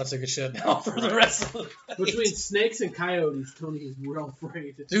 I don't want to take a shit now for the rest of the night. Between snakes and coyotes, Tony is real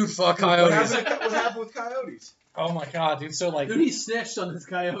afraid. Dude, fuck What coyotes. happened with coyotes? Oh my god, dude. So like, Dude, he snitched on his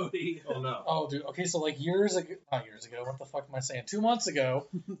coyote. Oh no. oh dude. Okay, so like not years ago. What the fuck am I saying? 2 months ago,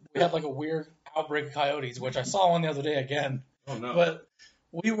 we had like a weird outbreak of coyotes, which I saw one the other day again. Oh no. But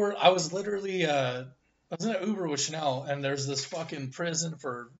I was literally, I was in an Uber with Chanel, and there's this fucking prison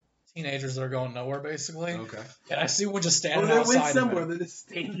for teenagers that are going nowhere, basically. Okay. And I see one just Or standing they went outside. somewhere. They're just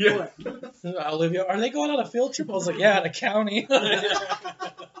staying Yeah. put. Olivia, are they going on a field trip? I was like, yeah, in a county.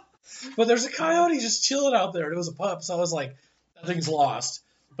 But there's a coyote just chilling out there. It was a pup, so I was like, that thing's lost.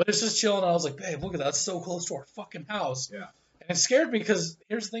 But it's just chilling. And I was like, babe, look at that. It's so close to our fucking house. Yeah. And it scared me because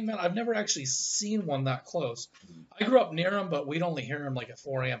here's the thing, man. I've never actually seen one that close. I grew up near them, but we'd only hear them like at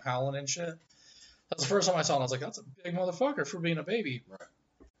 4 a.m. howling and shit. That's the first time I saw it. I was like, that's a big motherfucker for being a baby. Right.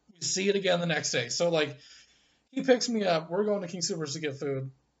 We see it again the next day. So, like, he picks me up. We're going to King Soopers to get food.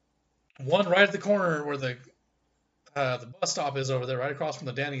 One right at the corner where the bus stop is over there, right across from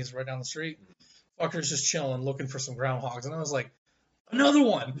the Denny's, right down the street. Fucker's just chilling, looking for some groundhogs. And I was like, another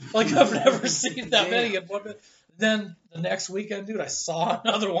one. Like, I've never seen that many in 1 minute. Then the next weekend, dude, I saw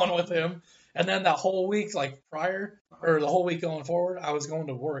another one with him. And then that whole week, like prior, or the whole week going forward, I was going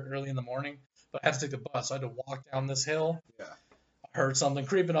to work early in the morning, but I had to take the bus. So I had to walk down this hill. Yeah. I heard something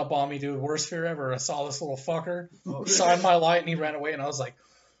creeping up on me, dude. Worst fear ever. I saw this little fucker, shined my light, and he ran away. And I was like,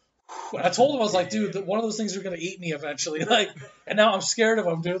 whew. And I told him, I was like, dude, one of those things are going to eat me eventually. Like, and now I'm scared of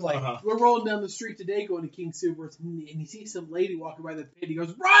him, dude. Like, We're rolling down the street today going to King Soopers, and you see some lady walking by the pit. He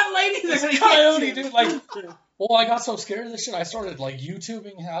goes, "Run, lady!" There's a coyote, dude. Like, well, I got so scared of this shit, I started like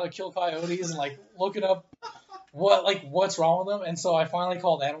YouTubing how to kill coyotes and like looking up what's wrong with them. And so I finally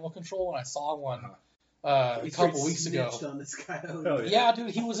called animal control and I saw one a couple weeks ago. Snitched on this coyote. Hell Yeah,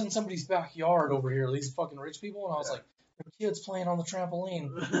 dude, he was in somebody's backyard over here. These fucking rich people, and I was like, "Their kids playing on the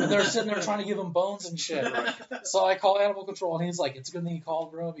trampoline, and they're sitting there trying to give him bones and shit." So I call animal control, and he's like, "It's a good thing you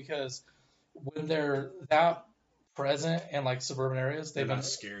called, bro, because when they're that present in like suburban areas. They're not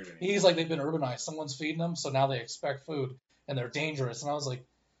scared anymore. He's like, they've been urbanized. Someone's feeding them, so now they expect food, and they're dangerous. And I was like,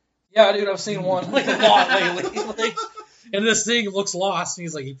 yeah, dude, I've seen one like a lot lately. Like, and this thing looks lost. And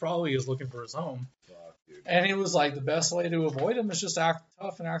he's like, he probably is looking for his home. Fuck, dude. And he was like, the best way to avoid him is just act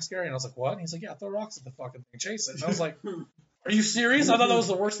tough and act scary. And I was like, what? And he's like, yeah, throw rocks at the fucking thing, chase it. And I was like, are you serious? I thought that was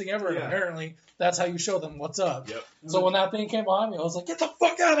the worst thing ever. And apparently, that's how you show them what's up. Yep. So when that thing came behind me, I was like, get the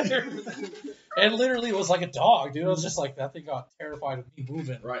fuck out of here. And literally, it was like a dog, dude. I was just like, that thing got terrified of me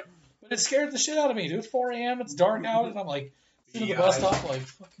moving. Right. But it scared the shit out of me, dude. 4 a.m., it's dark out, and I'm like, sitting at the bus stop, like,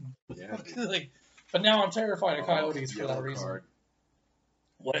 fucking, like, but now I'm terrified of coyotes for that reason. Card.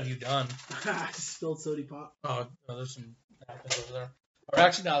 What have you done? I spilled sody pop. Oh, no, there's some napkins over there. Or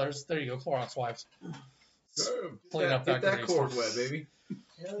actually, no, there you go, Clorox wipes. Get that cord wet, baby.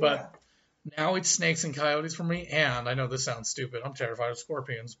 But now it's snakes and coyotes for me, and I know this sounds stupid. I'm terrified of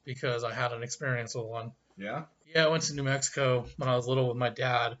scorpions because I had an experience with one. Yeah? Yeah, I went to New Mexico when I was little with my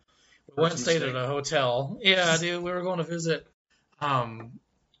dad. We went and stayed at a hotel. Yeah, dude, we were going to visit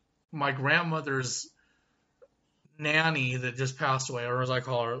my grandmother's nanny that just passed away, or as I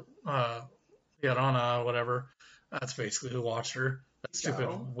call her, Yarana or whatever. That's basically who watched her. That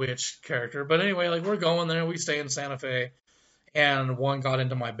stupid witch character. But anyway, like, we're going there. We stay in Santa Fe, and one got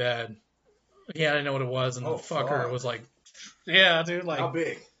into my bed. Yeah, I didn't know what it was, and the fucker was like, yeah, dude, like. How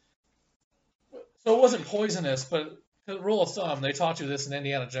big? So it wasn't poisonous, but the rule of thumb, they taught you this in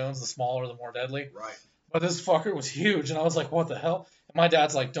Indiana Jones, the smaller, the more deadly. Right. But this fucker was huge, and I was like, what the hell? And my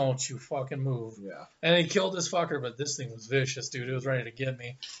dad's like, don't you fucking move. Yeah. And he killed this fucker, but this thing was vicious, dude. It was ready to get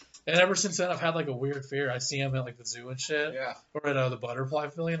me. And ever since then, I've had like a weird fear. I see him at like the zoo and shit. Yeah. Or at the butterfly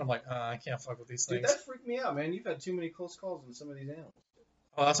pavilion. I'm like, I can't fuck with these things. Dude, that freaked me out, man. You've had too many close calls with some of these animals.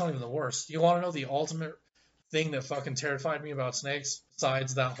 Oh, that's not even the worst. You want to know the ultimate thing that fucking terrified me about snakes?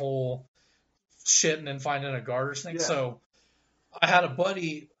 Besides that whole shitting and finding a garter snake. Yeah. So I had a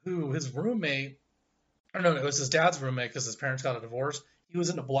buddy who, his roommate, or no, it was his dad's roommate because his parents got a divorce. He was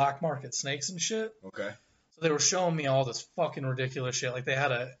into black market snakes and shit. Okay. So they were showing me all this fucking ridiculous shit. Like they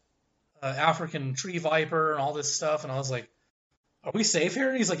had a African tree viper and all this stuff, and I was like, "Are we safe here?"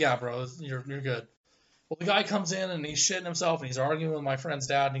 And he's like, "Yeah, bro, you're good." Well, the guy comes in and he's shitting himself, and he's arguing with my friend's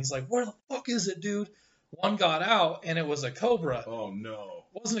dad, and he's like, "Where the fuck is it, dude?" One got out, and it was a cobra. Oh no!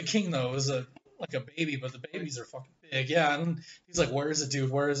 It wasn't a king though. It was like a baby, but the babies are fucking big. Yeah, and he's like, "Where is it,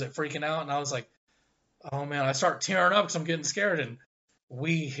 dude? Where is it?" Freaking out, and I was like, "Oh man!" I start tearing up because I'm getting scared, and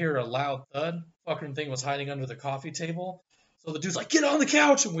we hear a loud thud. Fucking thing was hiding under the coffee table. So the dude's like, "Get on the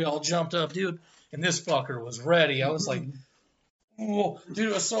couch," and we all jumped up, dude. And this fucker was ready. I was like, "Whoa, dude!"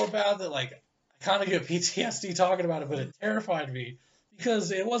 It was so bad that like I kind of get PTSD talking about it, but it terrified me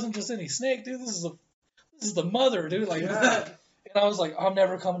because it wasn't just any snake, dude. This is the mother, dude. Like, yeah. And I was like, "I'm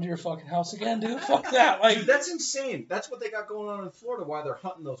never coming to your fucking house again, dude. Fuck that!" Like, dude, that's insane. That's what they got going on in Florida. Why they're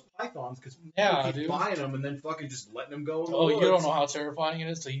hunting those pythons because people keep buying them and then fucking just letting them go in the woods. You don't know how terrifying it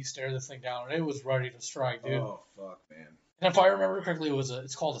is till you stare this thing down, and it was ready to strike, dude. Oh fuck, man. And if I remember correctly,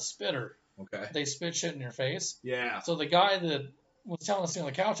 it's called a spitter. Okay. They spit shit in your face. Yeah. So the guy that was telling us to on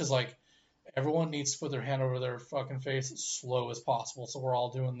the couch is like, everyone needs to put their hand over their fucking face as slow as possible. So we're all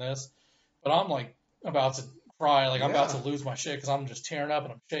doing this. But I'm like about to cry. Like I'm about to lose my shit because I'm just tearing up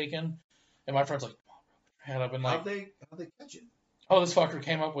and I'm shaking. And my friend's like, "Come on, bro, put your hand up." And like, how'd they catch it? Oh, this fucker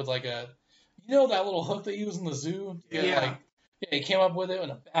came up with like that little hook they use in the zoo? Yeah. He came up with it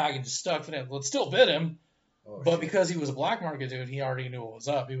in a bag and just stuck it in. Well, it still bit him. Oh, but shit. because he was a black market dude, he already knew what was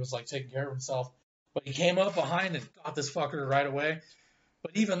up. He was like taking care of himself. But he came up behind and got this fucker right away.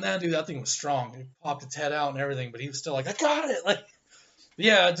 But even then, dude, that thing was strong. He popped its head out and everything, but he was still like, "I got it!" Like,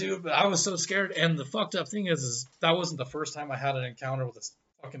 yeah, dude, but I was so scared. And the fucked up thing is that wasn't the first time I had an encounter with this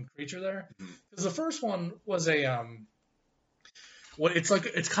fucking creature there. Because the first one was it's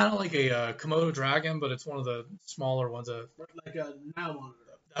kind of like a Komodo dragon, but it's one of the smaller ones. Like a Nile monitor.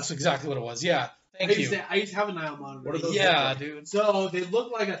 That's exactly what it was. Yeah. Thank you. I used to have a Nile monitor. What are those? Yeah, dude. So they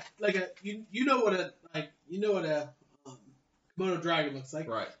look like a you know what a Komodo dragon looks like.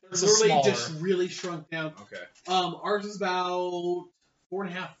 Right. They're literally just really shrunk down. Okay. Ours is about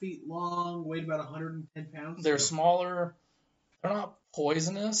 4.5 feet long, weighed about 110 pounds. They're smaller. They're not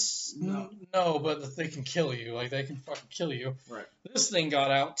poisonous. No, but they can kill you. Like they can fucking kill you. Right. This thing got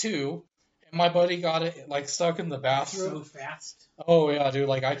out too. My buddy got it like stuck in the bathroom. So fast. Oh yeah, dude.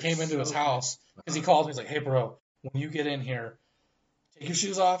 Like I came into his house because he called me. He's like, "Hey, bro, when you get in here, take your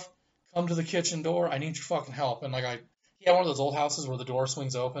shoes off. Come to the kitchen door. I need your fucking help." And like he had one of those old houses where the door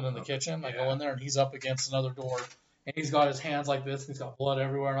swings open in the kitchen. I go in there and he's up against another door and he's got his hands like this. And he's got blood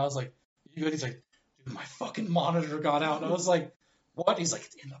everywhere. And I was like, "You good?" He's like, "Dude, my fucking monitor got out." And I was like, "What?" He's like,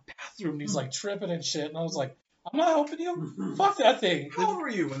 "It's in the bathroom." And he's like tripping and shit. And I was like, I'm not helping you. Fuck that thing. How old were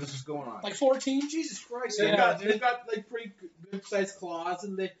you when this was going on? Like 14? Jesus Christ. Yeah, they've got like pretty good sized claws,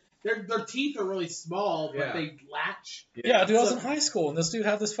 and their teeth are really small, but they latch. Yeah, dude, I was in high school, and this dude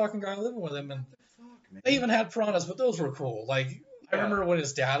had this fucking guy living with him, and they even had piranhas, but those were cool. Like, I remember when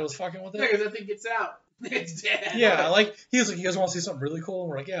his dad was fucking with it. Yeah, because that thing gets out. It's dead. Yeah, like, he was like, you guys want to see something really cool? And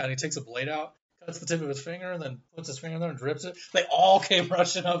we're like, yeah, and he takes a blade out, cuts the tip of his finger, and then puts his finger in there and drips it. They all came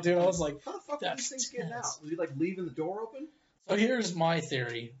rushing up, dude. I was like, how the fuck are these things getting out? Was he like leaving the door open? So here's my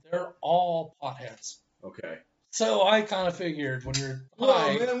theory. They're all potheads. Okay. So I kind of figured when you're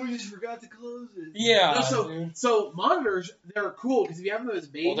high... Oh, man, we just forgot to close it. Yeah, so monitors, they're cool, because if you have them as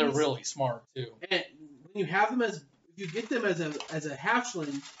babies... Well, they're really smart, too. And when you have them if you get them as a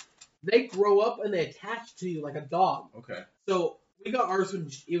hatchling, they grow up and they attach to you like a dog. Okay. So we got ours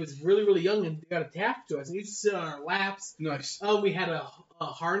when it was really, really young, and they got attached to us. And he used to sit on our laps. Nice. We had a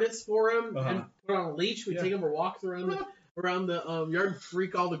harness for him and put on a leash. We'd take him for walks around the yard and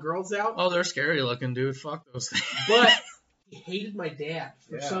freak all the girls out. Oh, they're scary looking, dude. Fuck those things. But he hated my dad.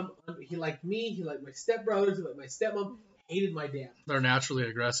 He liked me. He liked my stepbrothers. He liked my stepmom. Hated my dad. They're naturally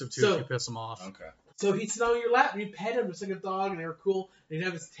aggressive, too, if you piss them off. Okay. So he'd sit on your lap and you'd pet him just like a dog, and they were cool. And he'd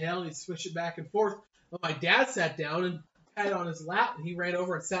have his tail and he'd swish it back and forth. But my dad sat down and patted on his lap, and he ran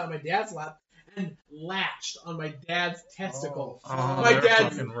over and sat on my dad's lap and latched on my dad's testicle. My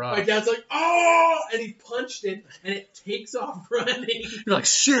dad's like, oh! And he punched it, and it takes off running. You're like,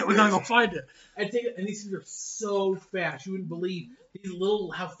 shit, we gotta go find it. And these things are so fast. You wouldn't believe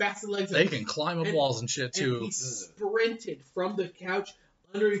how fast the legs are. They can climb up walls and shit, too. And he sprinted from the couch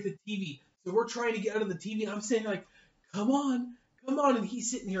underneath the TV. So we're trying to get under the TV, and I'm saying, like, come on. And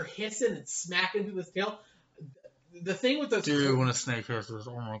he's sitting here hissing and smacking through his tail. The thing with those... Dude, when a snake hisses,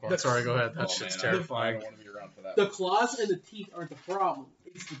 oh my god. Sorry, go ahead. That shit's terrifying. I don't want to be around for that. The claws and the teeth aren't the problem.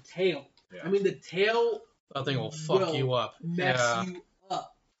 It's the tail. Yeah. I mean, the tail... That thing will fuck you up. Mess you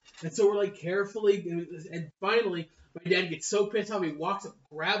up. And so we're, like, carefully... And finally, my dad gets so pissed off, he walks up,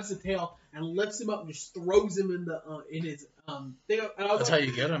 grabs the tail, and lifts him up and just throws him in his thing. And I was That's how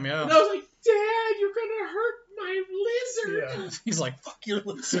you get him, yeah. And I was like, Dad, you're gonna hurt my lizard. Yeah. He's like, fuck your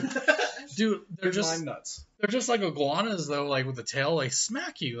lizard. Dude, they're just nuts. They're just like iguanas, though, like with the tail, they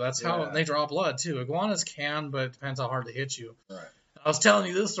smack you. That's how they draw blood, too. Iguanas can, but it depends how hard they hit you. Right. I was telling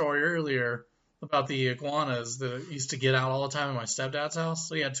you this story earlier about the iguanas that used to get out all the time in my stepdad's house.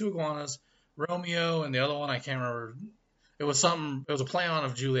 So he had two iguanas, Romeo, and the other one, I can't remember. It was a play on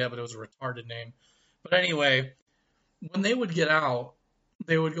of Juliet, but it was a retarded name. But anyway, when they would get out,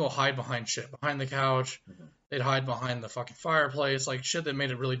 they would go hide behind shit, behind the couch. Mm-hmm. They'd hide behind the fucking fireplace, like shit that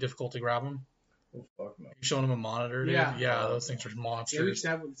made it really difficult to grab them. Oh, fuck no. You showing them a monitor, dude? Yeah, those things are monsters. Yeah, we used to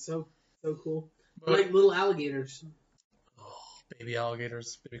have one so cool. Like little alligators. Oh, baby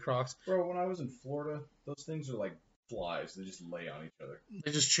alligators, baby crocs. Bro, when I was in Florida, those things are like flies. They just lay on each other.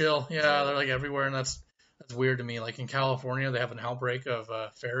 They just chill. Yeah, they're like everywhere, and that's weird to me. Like in California, they have an outbreak of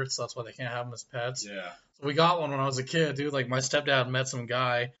ferrets. So that's why they can't have them as pets. Yeah. So we got one when I was a kid, dude. Like my stepdad met some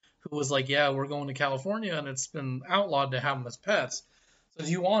guy who was like, yeah, we're going to California, and it's been outlawed to have them as pets. So do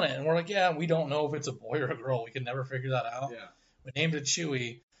you want it? And we're like, yeah, we don't know if it's a boy or a girl. We could never figure that out. Yeah. We named it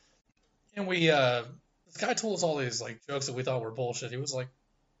Chewy. And we, this guy told us all these like jokes that we thought were bullshit. He was like,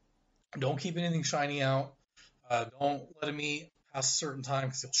 don't keep anything shiny out. Don't let him eat past a certain time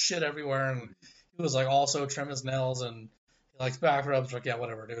because he'll shit everywhere. And he was like, also trim his nails and he likes back rubs. Like, yeah,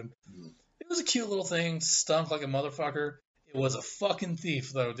 whatever, dude. Mm-hmm. It was a cute little thing. Stunk like a motherfucker. It was a fucking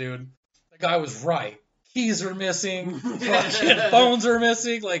thief, though, dude. The guy was right. Keys are missing. Fucking phones are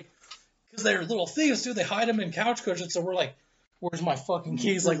missing. Like, because they're little thieves, dude. They hide them in couch cushions. So we're like, where's my fucking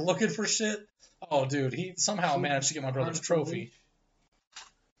keys? Like, looking for shit. Oh, dude. He somehow managed to get my brother's trophy.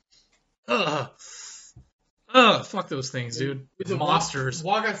 Fuck those things, dude. Monsters.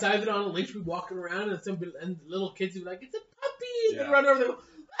 Walk outside with it on a leash. We'd walking around, and little kids would be like, it's a puppy. And they'd run over there.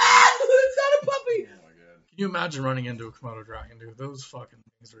 It's not a puppy. Oh, my God. Can you imagine running into a Komodo dragon, dude? Those fucking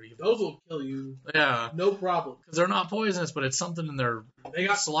things are evil. Those will kill you. Yeah. No problem. Because they're not poisonous, but it's something in their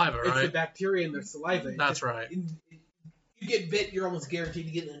saliva, right? It's the bacteria in their saliva. That's right. You get bit, you're almost guaranteed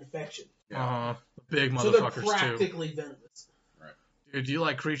to get an infection. Yeah. Big motherfuckers, too. So they're practically venomous. Right. Dude, do you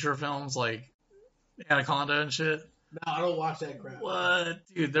like creature films like Anaconda and shit? No, I don't watch that crap. What?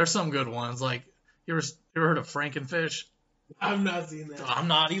 Dude, there's some good ones. Like, you ever heard of Frankenfish? I've not seen that. I'm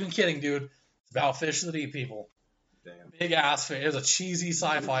not even kidding, dude. It's about fish that eat people. Damn. Big ass fish. It was a cheesy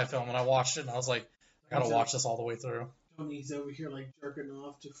sci-fi film, and I watched it, and I was like, I gotta watch this all the way through. Tony's over here, like, jerking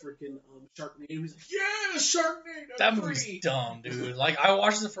off to freaking Sharknado. He's like, yeah, Sharknado! That movie's dumb, dude. Like, I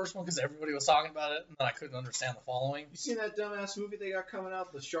watched the first one because everybody was talking about it, and then I couldn't understand the following. You seen that dumbass movie they got coming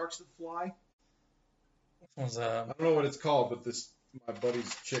out, The Sharks That Fly? What was I don't know what it's called, but my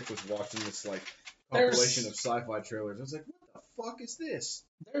buddy's chick was watching this like There's- compilation of sci-fi trailers. I was like, what the fuck is this?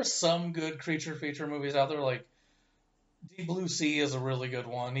 There's some good creature feature movies out there, like Deep Blue Sea is a really good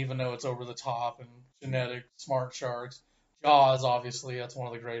one, even though it's over the top and genetic, smart sharks. Jaws, obviously, that's one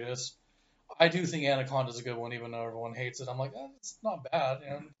of the greatest. I do think Anaconda's a good one, even though everyone hates it. I'm like, it's not bad.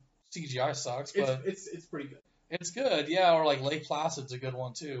 CGI sucks, but it's pretty good. it's good. Yeah, or like Lake Placid's a good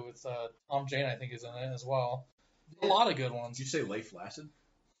one too, with Tom Jane, I think, is in it as well. A lot of good ones. Did you say Lake Flaccid?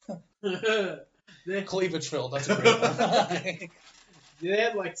 Cleavage Filled, that's a great one. They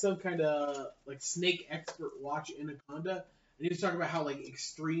had like some kind of like snake expert watch Anaconda, and he was talking about how like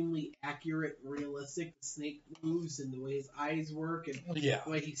extremely accurate and realistic the snake moves and the way his eyes work and Yeah.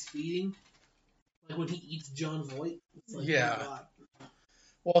 the way he's feeding. Like when he eats John Voight. It's like, Yeah. oh God.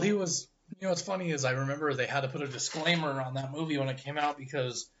 Well, he was. What's funny is I remember they had to put a disclaimer on that movie when it came out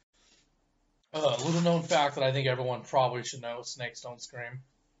because little known fact that I think everyone probably should know: snakes don't scream.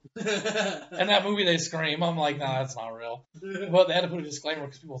 In that movie, they scream. I'm like, nah, that's not real. But they had to put a disclaimer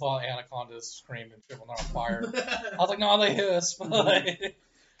because people thought anacondas screamed and shit when they're on fire. I was like, no, they hiss.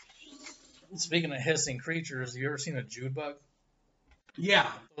 Speaking of hissing creatures, have you ever seen a Jude bug? Yeah.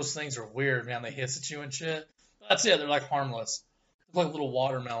 Those things are weird, man. They hiss at you and shit. That's it. They're like harmless. They're like little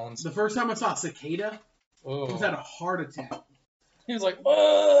watermelons. The first time I saw a cicada, Oh. I was had a heart attack. He was like,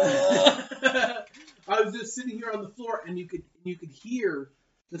 whoa! I was just sitting here on the floor, and you could hear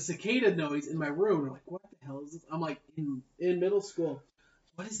the cicada noise in my room. I'm like, what the hell is this? I'm like in middle school.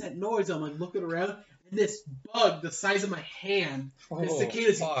 What is that noise? I'm like looking around, and this bug the size of my hand. This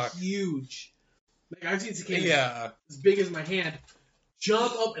cicada's huge. Like I've seen cicadas as big as my hand.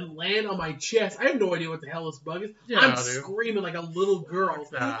 Jump up and land on my chest. I have no idea what the hell this bug is. Yeah, I'm dude. Screaming like a little girl. Oh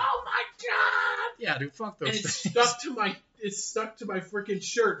my God! Yeah, dude, fuck those And things. it's stuck to my freaking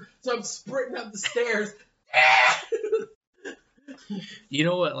shirt. So I'm sprinting up the stairs. You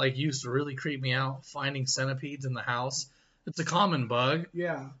know what, like, used to really creep me out? Finding centipedes in the house. It's a common bug,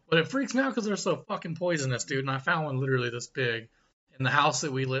 Yeah. but it freaks me out because they're so fucking poisonous, dude. And I found one literally this big in the house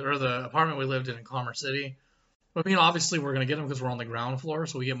that we live, or the apartment we lived in Commerce City. But, obviously we're going to get them because we're on the ground floor,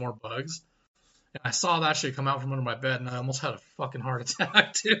 so we get more bugs. And I saw that shit come out from under my bed, and I almost had a fucking heart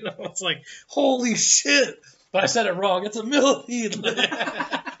attack, dude. I was like, holy shit. But I said it wrong. It's a millipede.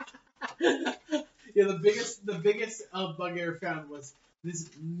 Yeah, the biggest bug I ever found was this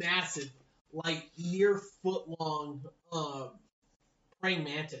massive, like near foot long praying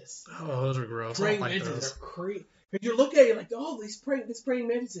mantis. Oh, those are gross. Praying I don't like mantis those. are crazy. Because you look at it, you're like, oh, this praying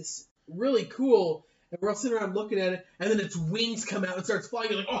mantis is really cool. And we're all sitting around looking at it, and then its wings come out and starts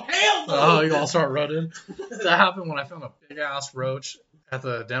flying. You're like, oh, hell no! Oh, you all start running. That happened when I found a big ass roach at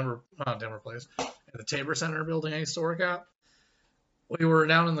the not Denver place, at the Tabor Center building I used to work at. We were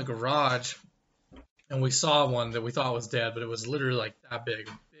down in the garage, and we saw one that we thought was dead, but it was literally like that big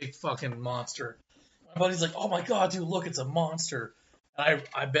fucking monster. My buddy's like, oh my God, dude, look, it's a monster. And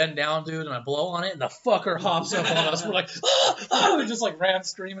I bend down, dude, and I blow on it, and the fucker hops up on us. We're like, we just like ran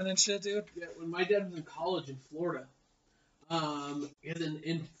screaming and shit, dude. Yeah, when my dad was in college in Florida, and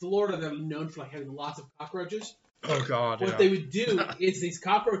in Florida they're known for like having lots of cockroaches. Oh God, What they would do is these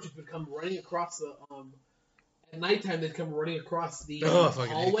cockroaches would come running across the at nighttime they'd come running across the fucking hate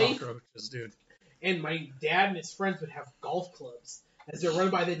hallway, cockroaches, dude. and my dad and his friends would have golf clubs. As they're running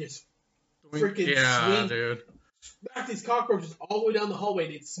by, they just freaking swing dude. back these cockroaches all the way down the hallway.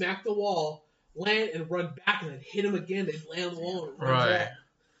 They'd smack the wall, land, and run back, and they'd hit them again. They'd land on the wall and run Right. back.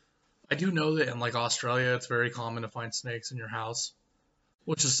 I do know that in like Australia, it's very common to find snakes in your house,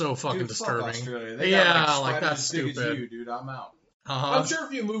 which is so fucking Dude, disturbing. Fuck Australia. They Yeah, got, like, spiders that's as big as stupid. you, dude. I'm out. I'm sure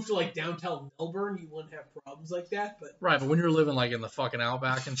if you moved to like downtown Melbourne, you wouldn't have problems like that. But Right, but when you're living like in the fucking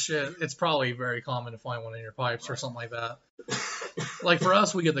outback and shit, it's probably very common to find one in your pipes or something like that. Like for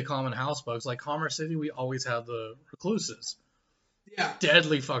us, we get the common house bugs. Like Commerce City, we always had the recluses. yeah,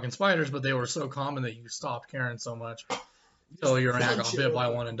 Deadly fucking spiders, but they were so common that you stopped caring so much until your aunt got bit by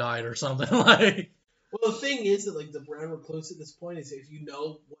one and died or something. Like, well, the thing is that like the brown recluse at this point is if you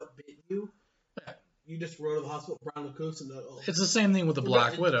know what bit you, you just go to the hospital, brown recluse, and it's the same thing with the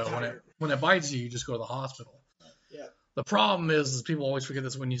black widow. Tired. When it bites you, you just go to the hospital. Yeah. The problem is people always forget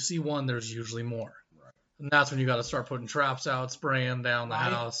this. When you see one, there's usually more. Right. And that's when you got to start putting traps out, spraying down the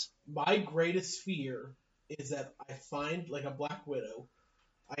house. My greatest fear is that I find like a black widow,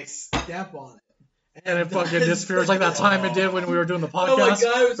 I step on it, And it fucking disappears like that time it did when we were doing the podcast. Oh my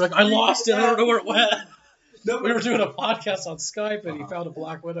God, it was Like, I lost it. I don't know where it went. No, We were doing a podcast on Skype, and he found a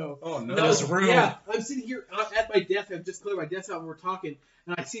black widow. Oh, no. in his room. Yeah, I'm sitting here at my desk. I've just cleared my desk out and we're talking,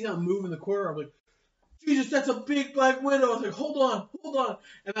 and I see them move in the corner. I'm like, Jesus, that's a big black widow. I was like, hold on.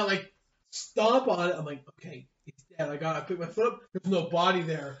 And I like stomp on it. I'm like, okay, it's dead. I pick my foot up. There's no body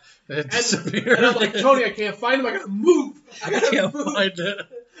there. It disappeared. And I'm like, Tony, I can't find him. I gotta move. I can't find it.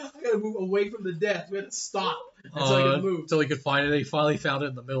 I gotta move away from the death. We had to stop until I could move. Until he could find it. He finally found it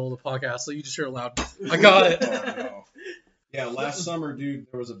in the middle of the podcast. So you just hear it loud. I got it. Oh, no. Yeah, last summer, dude,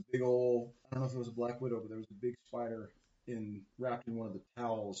 there was a big old, I don't know if it was a black widow, but there was a big spider wrapped in one of the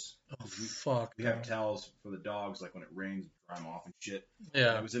towels. Oh, fuck. We have towels for the dogs, like when it rains, dry them off and shit.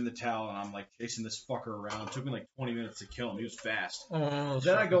 Yeah. It was in the towel, and I'm like chasing this fucker around. It took me like 20 minutes to kill him. He was fast. Oh,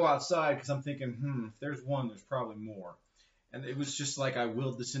 then I go outside because I'm thinking, if there's one, there's probably more. And it was just like I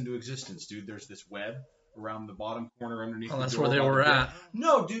willed this into existence, dude. There's this web around the bottom corner underneath the door. That's where they were at.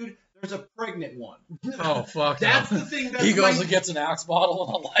 No, dude. There's a pregnant one. Oh, fuck. That's the thing. He goes and gets an Axe bottle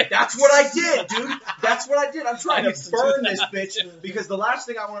and a light. That's what I did, dude. That's what I did. I'm trying to burn this bitch because the last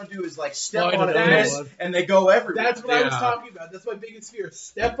thing I want to do is like step on it and they go everywhere. That's what I was talking about. That's my biggest fear.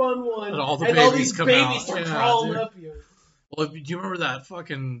 Step on one and all these come babies out. start crawling up you. Well, do you remember that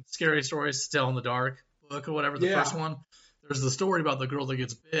fucking Scary Stories Still in the Dark book or whatever, the first one? There's the story about the girl that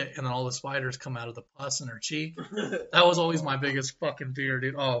gets bit and then all the spiders come out of the pus in her cheek. That was always my biggest fucking fear,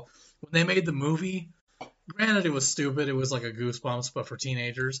 dude. Oh, when they made the movie, granted it was stupid. It was like a Goosebumps, but for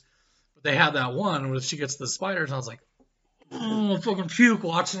teenagers. But they had that one where she gets the spiders, and I was like, fucking puke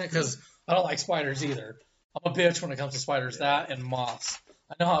watching it because I don't like spiders either. I'm a bitch when it comes to spiders. That and moths.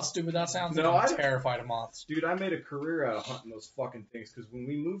 I know how stupid that sounds. No, I'm terrified of moths. Dude, I made a career out of hunting those fucking things because when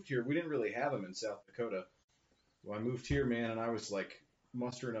we moved here, we didn't really have them in South Dakota. Well, I moved here, man, and I was like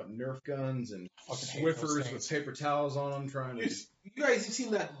mustering up Nerf guns and Swiffers with paper towels on them, trying to. You guys have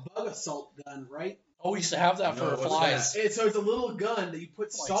seen that bug assault gun, right? Oh, we used to have that for flies. So it's a little gun that you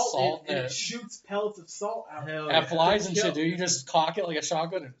put salt in, and it shoots pellets of salt out. At flies and shit, dude. You just cock it like a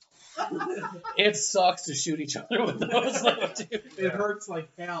shotgun. And it sucks to shoot each other with those, though, dude. It hurts like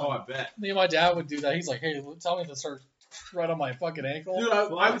hell. Oh, I bet. Me and my dad would do that. He's like, "Hey, tell me to start right on my fucking ankle." Dude,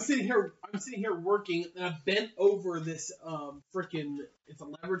 I'm sitting here working, and I bent over this it's a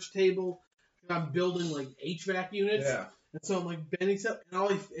leverage table. And I'm building like HVAC units. Yeah. And so I'm like bending stuff, and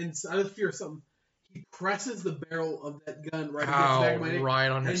I just fear something. He presses the barrel of that gun right against the back of my neck,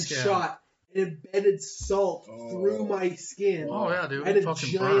 right on your skin. Shot. And embedded salt through my skin. Oh yeah, dude. It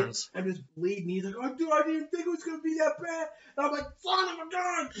fucking burns. I'm just bleeding. He's like, "Oh, dude, I didn't think it was gonna be that bad." And I'm like, "Son of a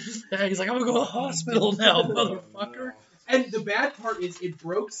gun!" Yeah, he's like, "I'm gonna go to the hospital now, motherfucker." And the bad part is, it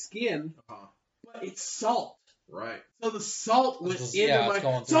broke skin, but it's salt. Right. So the salt went into my.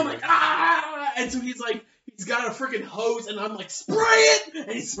 So I'm like, ah! And so he's got a freaking hose, and I'm like, spray it!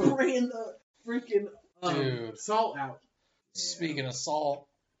 And he's spraying the freaking salt out. Speaking of salt,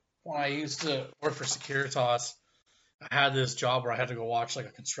 when I used to work for Securitas, I had this job where I had to go watch like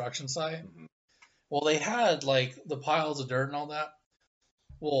a construction site. Mm-hmm. Well, they had like the piles of dirt and all that.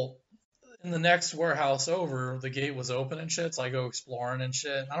 Well, in the next warehouse over, the gate was open and shit, so I go exploring and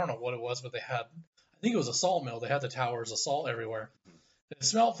shit. I don't know what it was, but they had, I think it was a salt mill. They had the towers of salt everywhere. It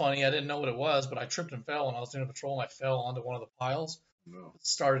smelled funny. I didn't know what it was, but I tripped and fell when I was doing a patrol, and I fell onto one of the piles. No. It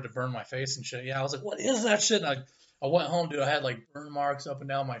started to burn my face and shit. Yeah, I was like, what is that shit? And I went home, dude. I had like burn marks up and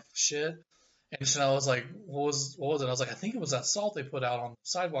down my shit. And so I was like, what was it? I was like, I think it was that salt they put out on the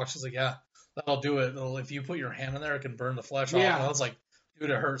sidewalk. She's like, yeah, that'll do it. If you put your hand in there, it can burn the flesh off. And I was like,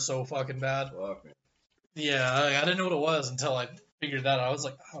 dude, it hurt so fucking bad. Fuck, man. Yeah, I didn't know what it was until I figured that out. I was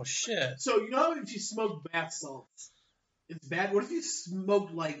like, oh shit. So you know if you smoke bath salts, it's bad. What if you smoke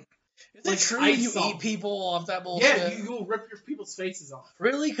like? Is it true you eat people off that bullshit? Yeah, you'll rip your people's faces off.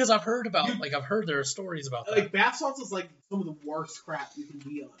 Really? Because I've heard I've heard there are stories about that. Like, bath salts is like some of the worst crap you can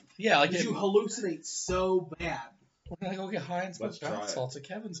be on. Yeah, like you hallucinate so bad. We're gonna go get high and smoke bath salts at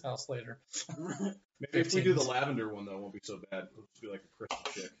Kevin's house later. Maybe if we do the lavender one, though, it won't be so bad. It'll just be like a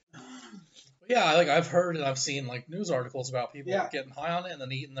crystal chick. Yeah, like I've heard and I've seen like news articles about people getting high on it and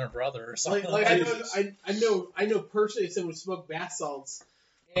then eating their brother or something. I know personally someone smoked bath salts.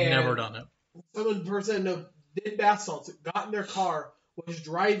 I've never done it. Someone person I know did bath salts, got in their car, was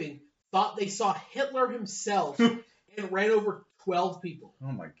driving, thought they saw Hitler himself, and ran over 12 people.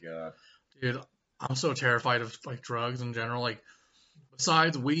 Oh my god, dude! I'm so terrified of like drugs in general. Like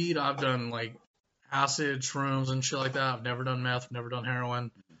besides weed, I've done like acid, shrooms, and shit like that. I've never done meth, never done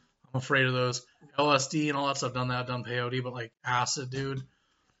heroin. I'm afraid of those. LSD and all that stuff. I've done that. I've done peyote, but like acid, dude,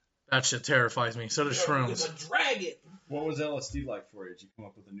 that shit terrifies me. So does shrooms. It's a dragon. What was LSD like for you? Did you come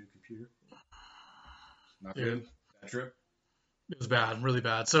up with a new computer? Not good. Bad trip? It was bad, really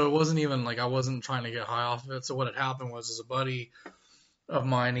bad. So it wasn't even like I wasn't trying to get high off of it. So what had happened was a buddy of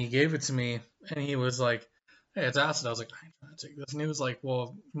mine, he gave it to me, and he was like, hey, it's acid. I was like, I ain't trying to take this. And he was like,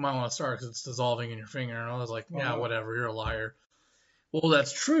 well, you might want to start because it's dissolving in your finger. And I was like, yeah, whatever. You're a liar. Well,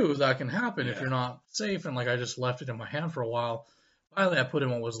 that's true. That can happen if Yeah. you're not safe. And like I just left it in my hand for a while. Finally, I put in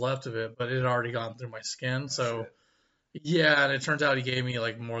what was left of it, but it had already gone through my skin. So yeah, and it turns out he gave me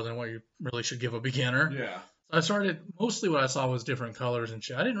like more than what you really should give a beginner. Yeah. So I started. Mostly what I saw was different colors and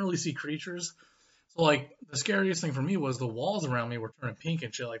shit. I didn't really see creatures. So like the scariest thing for me was the walls around me were turning pink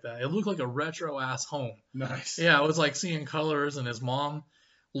and shit like that. It looked like a retro ass home. Nice. Yeah, I was like seeing colors, and his mom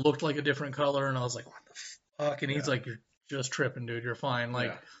looked like a different color, and I was like, what the fuck? And he's like, you're just tripping, dude. You're fine.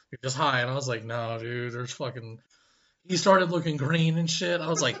 Like, you're just high. And I was like, no, dude, there's fucking. He started looking green and shit. I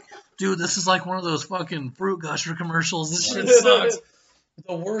was like, dude, this is like one of those fucking fruit gusher commercials. This shit sucks.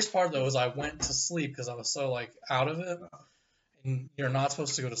 The worst part, though, is I went to sleep because I was so, like, out of it. And you're not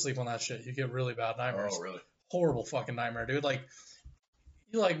supposed to go to sleep on that shit. You get really bad nightmares. Oh, really? Horrible fucking nightmare, dude. Like,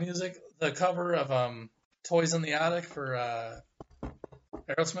 you like music? The cover of Toys in the Attic for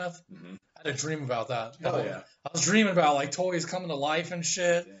Aerosmith? Mm-hmm. I had a dream about that. Hell yeah. I was dreaming about, like, toys coming to life and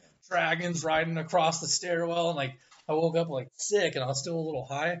shit. Yeah. Dragons riding across the stairwell. And, like, I woke up, like, sick, and I was still a little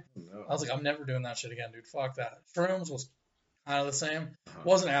high. No. I was like, I'm never doing that shit again, dude. Fuck that. Shrooms was kind of the same.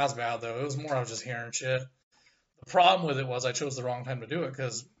 Wasn't as bad, though. It was more I was just hearing shit. The problem with it was I chose the wrong time to do it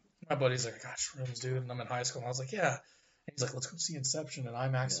because my buddy's like, I got shrooms, dude, and I'm in high school. And I was like, yeah. And he's like, let's go see Inception in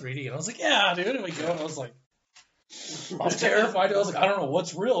IMAX 3D. And I was like, yeah, dude. And we go. And I was like, I was terrified. I was like, I don't know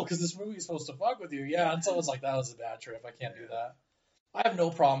what's real because this movie's supposed to fuck with you. Yeah. And so it's like, that was a bad trip. I can't do that. I have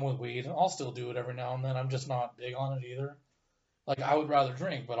no problem with weed. I'll still do it every now and then. I'm just not big on it either. Like, I would rather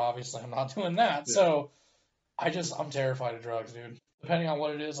drink, but obviously I'm not doing that. Yeah. So I'm terrified of drugs, dude. Depending on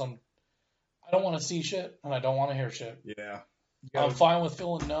what it is, I don't want to see shit, and I don't want to hear shit. Yeah. I'm fine with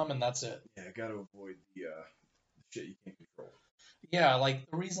feeling numb, and that's it. Yeah, got to avoid the shit you can't control. Yeah, like,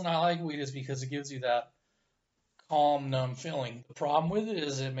 the reason I like weed is because it gives you that calm, numb feeling. The problem with it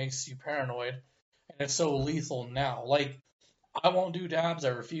is it makes you paranoid, and it's so lethal now. Like, I won't do dabs. I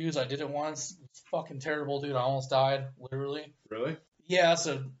refuse. I did it once. It's fucking terrible, dude. I almost died, literally. Really? Yeah,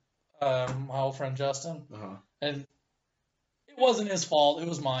 so my old friend Justin. Uh-huh. And it wasn't his fault. It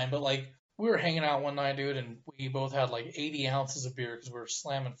was mine, but, like, we were hanging out one night, dude, and we both had like 80 ounces of beer because we were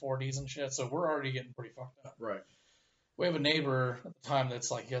slamming 40s and shit, so we're already getting pretty fucked up. Right. We have a neighbor at the time that's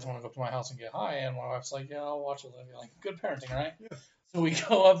like, you guys want to go up to my house and get high? And my wife's like, yeah, I'll watch it. Like, good parenting, right? Yeah. So we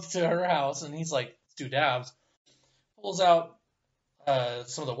go up to her house, and he's like, let's do dabs. Pulls out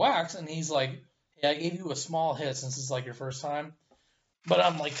some of the wax, and he's like, hey, I gave you a small hit since it's like your first time. But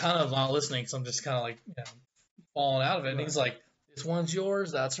I'm like kind of not listening because I'm just kind of like, you know, falling out of it. And he's like, this one's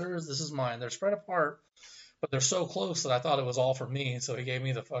yours, that's hers, this is mine. They're spread apart, but they're so close that I thought it was all for me. So he gave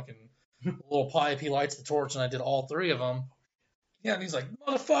me the fucking little pipe. He lights the torch, and I did all three of them. Yeah, and he's like,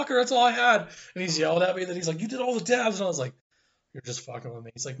 motherfucker, that's all I had. And he's yelled at me that he's like, you did all the dabs. And I was like, you're just fucking with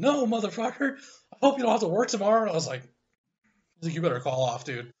me. He's like, no, motherfucker, I hope you don't have to work tomorrow. And I was like, you better call off,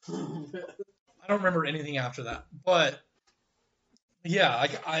 dude. I don't remember anything after that. But, yeah,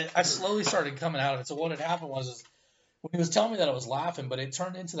 I slowly started coming out of it. So what had happened was when he was telling me that, I was laughing, but it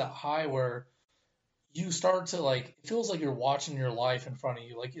turned into that high where you start to, like, it feels like you're watching your life in front of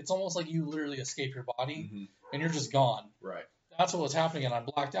you. Like, it's almost like you literally escape your body, and you're just gone. Right. That's what was happening, and I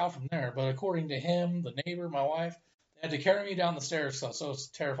blacked out from there. But according to him, the neighbor, my wife, they had to carry me down the stairs because I was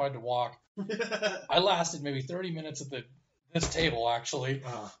so terrified to walk. I lasted maybe 30 minutes at this table, actually.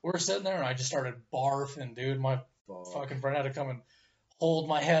 We're sitting there, and I just started barfing, dude. My fucking friend had to come and hold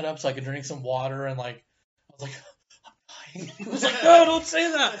my head up so I could drink some water, and, like, I was like... He was like, no, don't say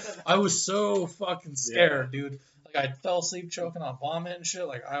that. I was so fucking scared, dude. Like, I fell asleep choking on vomit and shit.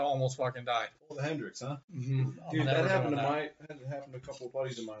 Like, I almost fucking died. Well, the Hendrix, huh? Mm-hmm. Dude, that happened to a couple of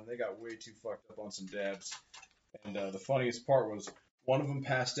buddies of mine. They got way too fucked up on some dabs. And the funniest part was one of them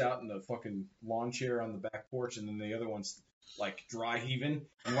passed out in the fucking lawn chair on the back porch, and then the other one's, like, dry heaving.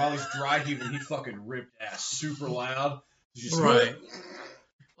 And while he's dry heaving, he fucking ripped ass super loud. Right.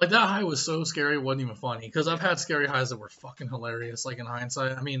 Like, that high was so scary, it wasn't even funny. Because I've had scary highs that were fucking hilarious, like, in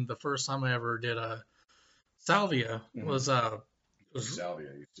hindsight. I mean, the first time I ever did salvia was... Salvia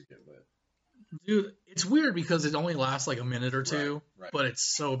used to get lit. Dude, it's weird because it only lasts, like, a minute or two. Right. But it's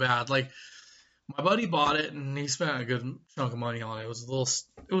so bad. Like, my buddy bought it, and he spent a good chunk of money on it. It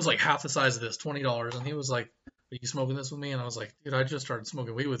was like half the size of this, $20. And he was like, are you smoking this with me? And I was like, dude, I just started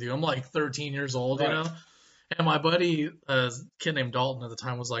smoking weed with you. I'm, like, 13 years old, you know? And my buddy, a kid named Dalton at the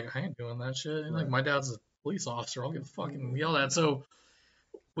time, was like, I ain't doing that shit. And like, my dad's a police officer. I'll get fucking yelled at. So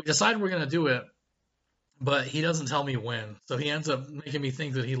we decided we're going to do it, but he doesn't tell me when. So he ends up making me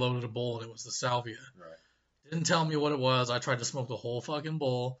think that he loaded a bowl and it was the salvia. Right. Didn't tell me what it was. I tried to smoke the whole fucking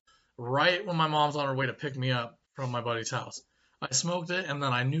bowl right when my mom's on her way to pick me up from my buddy's house. I smoked it, and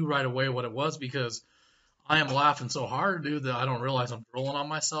then I knew right away what it was because I am laughing so hard, dude, that I don't realize I'm drooling on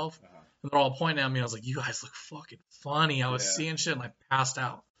myself. And they're all pointing at me. I was like, you guys look fucking funny. I was seeing shit and I passed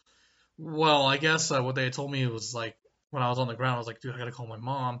out. Well, I guess what they told me was like, when I was on the ground, I was like, dude, I got to call my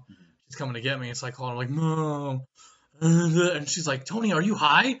mom. She's coming to get me. So I called her, like, Mom. And she's like, Tony, are you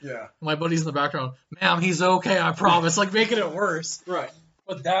high? Yeah. My buddy's in the background. Ma'am, he's okay, I promise. Like, making it worse. Right.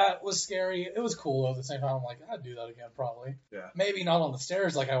 But that was scary. It was cool, though, at the same time. I'm like, I'd do that again, probably. Yeah. Maybe not on the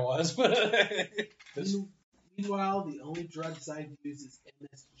stairs like I was, but... Meanwhile, the only drugs I use is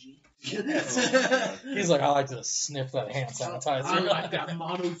Oh, He's like, I like to sniff that hand sanitizer. I like that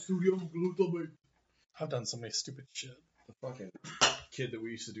monosodium glutamate. I've done so many stupid shit. the fucking kid that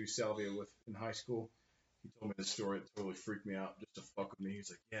we used to do salvia with in high school, he told me this story. It totally freaked me out just to fuck with me.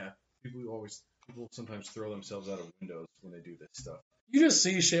 He's like, yeah, people sometimes throw themselves out of windows when they do this stuff. You just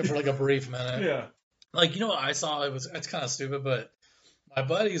see shit for like a brief minute. Yeah. Like, you know what I saw? It's kind of stupid, but my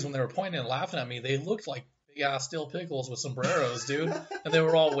buddies, when they were pointing and laughing at me, they looked like big ass steel pickles with sombreros, dude. And they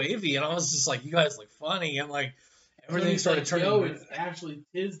were all wavy, and I was just like, you guys look funny. And like, everything started turning. Yo, it's actually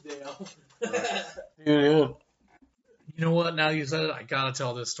Tisdale. Dude, you know what? Now you said it, I gotta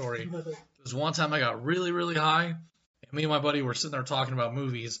tell this story. There's one time I got really, really high, and me and my buddy were sitting there talking about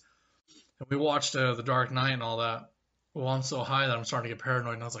movies, and we watched The Dark Knight and all that. Well, I'm so high that I'm starting to get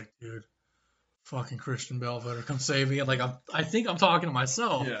paranoid, and I was like, dude, fucking Christian Bale better come save me. And like, I think I'm talking to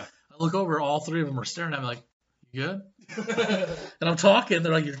myself. Yeah. I look over, all three of them are staring at me like, you good? And I'm talking,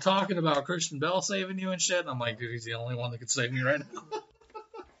 they're like, you're talking about Christian Bale saving you and shit? And I'm like, dude, he's the only one that could save me right now.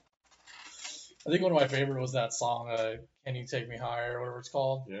 I think one of my favorite was that song, Can You Take Me Higher, or whatever it's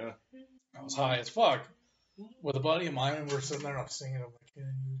called. Yeah. I was high as fuck. With a buddy of mine, and we were sitting there, and I was singing, I'm like,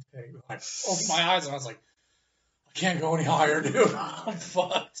 can you take me? I opened my eyes, and I was like, I can't go any higher, dude. I'm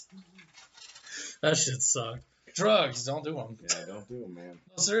fucked. That shit sucked. Drugs, don't do them. Yeah, don't do them, man.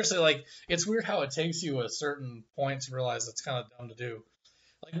 No, seriously, like, it's weird how it takes you a certain point to realize it's kind of dumb to do.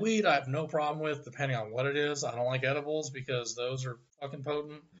 Like, weed, I have no problem with, depending on what it is. I don't like edibles because those are fucking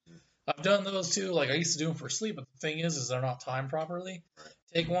potent. Mm-hmm. I've done those too. Like, I used to do them for sleep, but the thing is they're not timed properly. Right.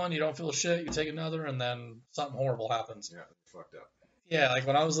 Take one, you don't feel shit. You take another, and then something horrible happens. Yeah, fucked up. Yeah, like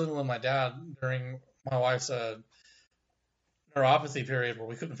when I was living with my dad during my wife's neuropathy period where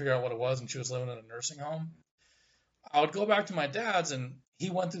we couldn't figure out what it was, and she was living in a nursing home, I would go back to my dad's, and he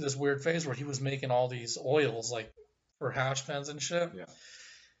went through this weird phase where he was making all these oils, like, for hash pens and shit. Yeah.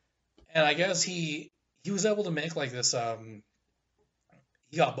 And I guess he was able to make, like, this,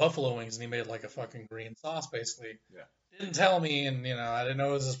 he got buffalo wings, and he made, like, a fucking green sauce, basically. Yeah. Didn't tell me, and, you know, I didn't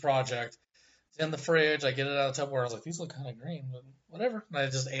know it was his project. It's in the fridge. I get it out of the Tupperware. I was like, these look kind of green, but whatever. And I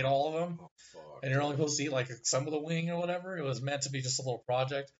just ate all of them. Oh, fuck. And you're only supposed to eat, like, some of the wing or whatever. It was meant to be just a little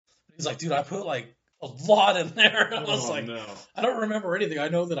project. He's like, dude, I put, like, a lot in there. I was like, no. I don't remember anything. I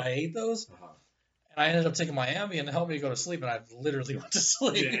know that I ate those. And I ended up taking my Ambien to help me go to sleep, and I literally went to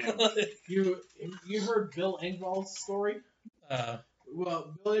sleep. You heard Bill Engvall's story?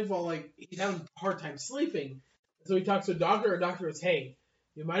 Well, Bill Engvall, like, he's having a hard time sleeping. So he talks to a doctor. A doctor goes, hey,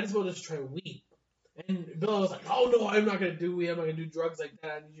 you might as well just try weed. And Bill was like, oh, no, I'm not going to do weed. I'm not going to do drugs like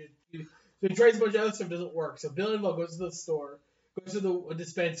that. I need you to do. So he tries a bunch of other stuff. Doesn't work. So Bill Engvall goes to the store, goes to the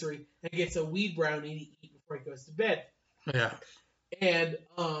dispensary, and gets a weed brownie to eat before he goes to bed. Yeah. And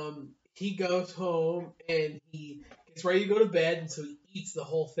he goes home, and he gets ready to go to bed, and so he eats the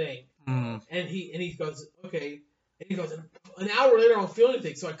whole thing. Mm. And he goes, okay. And he goes, an hour later, I don't feel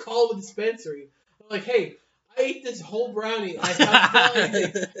anything. So I call the dispensary. I'm like, hey, I ate this whole brownie. I haven't felt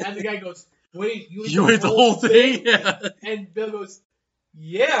anything. And the guy goes, wait, you ate the whole thing? Yeah. And Bill goes,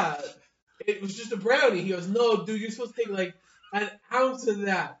 yeah, it was just a brownie. He goes, no, dude, you're supposed to take like an ounce of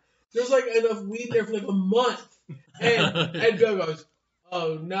that. There's like enough weed there for like a month. And Bill goes,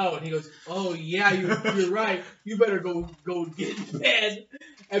 oh no. And he goes, oh yeah, you're right. You better go get in bed.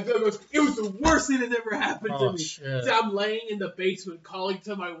 And Bill goes, it was the worst thing that ever happened to me. Shit. So I'm laying in the basement calling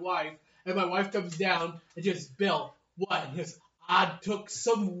to my wife, and my wife comes down and just, Bill, what? And he goes, I took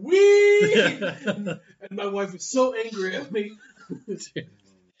some weed. And my wife was so angry at me. I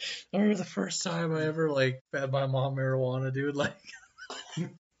remember the first time I ever like fed my mom marijuana, dude. Like,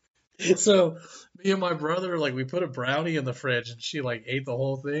 so me and my brother, like, we put a brownie in the fridge, and she like ate the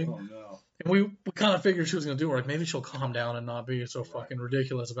whole thing. Oh no! And we kind of figured she was gonna do it. Like, maybe she'll calm down and not be so fucking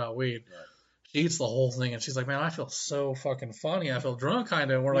ridiculous about weed. Right. She eats the whole thing, and she's like, "Man, I feel so fucking funny. I feel drunk, kind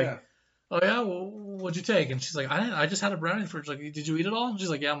of." And we're like, "Oh yeah, well, what'd you take?" And she's like, I just had a brownie in the fridge. Like, did you eat it all? And she's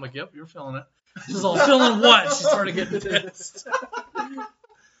like, "Yeah." I'm like, "Yep, you're feeling it." She's all, "Feeling what?" She started getting pissed.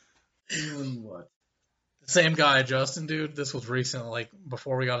 Feeling what? The same guy, Justin, dude. This was recent, like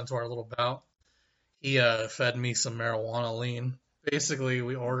before we got into our little bout. He fed me some marijuana lean. Basically,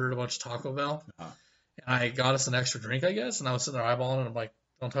 we ordered a bunch of Taco Bell, And I got us an extra drink, I guess, and I was sitting there eyeballing it, and I'm like,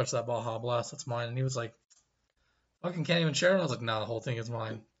 don't touch that Baja Blast, that's mine. And he was like, fucking can't even share it. And I was like, nah, the whole thing is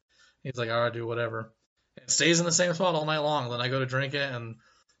mine. He's like, all right, do whatever. And it stays in the same spot all night long. Then I go to drink it, and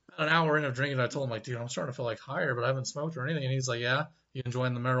about an hour into drinking it, I told him, like, dude, I'm starting to feel like higher, but I haven't smoked or anything. And he's like, yeah, you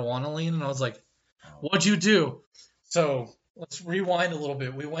enjoying the marijuana lean? And I was like, what'd you do? So let's rewind a little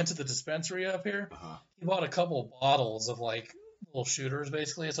bit. We went to the dispensary up here. He bought a couple bottles of, like, little shooters,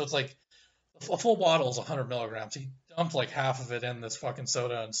 basically. So it's like a full bottle is 100 milligrams. He dumped, like, half of it in this fucking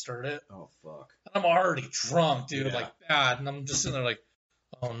soda and stirred it. Oh, fuck. And I'm already drunk, dude, Yeah. like, bad. And I'm just sitting there like,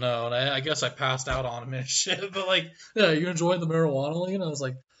 oh, no. And I guess I passed out on him and shit. But, like, yeah, you enjoying the marijuana lean? I was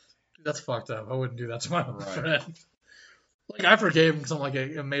like, dude, that's fucked up. I wouldn't do that to my friend. Like, I forgave him because I'm like,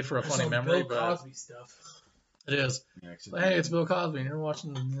 it made for a funny memory. Bill Cosby stuff. It is. Yeah, Like, hey, it's Bill Cosby, and you're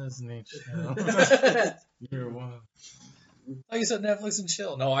watching this neat show. You're one. Like you said, Netflix and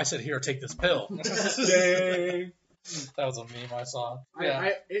chill. No, I said, here, take this pill. Dang. That was a meme I saw.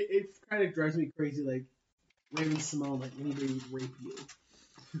 It kind of drives me crazy, like, Raven Simone, like, anybody would rape you.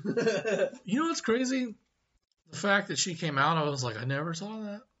 You know what's crazy? The fact that she came out, I was like, I never saw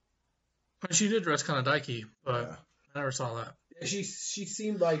that. And she did dress kind of dykey, but I never saw that. She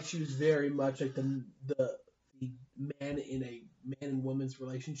seemed like she was very much like the man in a man and woman's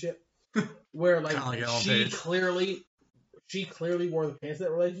relationship, where like she clearly wore the pants in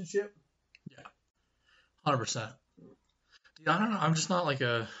that relationship. Yeah, 100%. Dude, I don't know. I'm just not like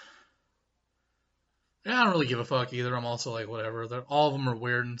a. Yeah, I don't really give a fuck either. I'm also like whatever. All of them are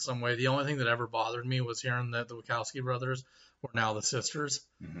weird in some way. The only thing that ever bothered me was hearing that the Wachowski brothers were now the sisters.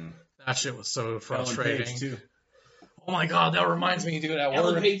 Mm-hmm. That shit was so frustrating. Ellen Page, too. Oh my god, that reminds me, dude. At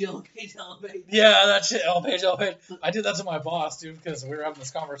Ellen work. Page. Yeah, that shit. Ellen Page. I did that to my boss, dude, because we were having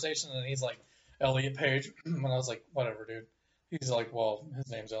this conversation, and he's like, Elliot Page, and I was like, whatever, dude. He's like, well, his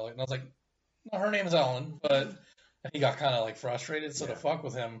name's Elliot, and I was like, no, her name is Ellen, but he got kind of like frustrated. So to fuck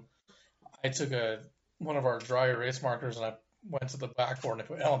with him, I took one of our dry erase markers, and I went to the backboard and I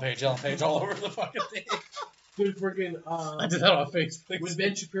put Ellen Page all over the fucking thing. Dude, freaking. I did that on Facebook. When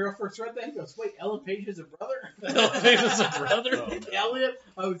Ben Shapiro first read that, he goes, "Wait, Ellen Page is a brother." Ellen Page is a brother. Elliot,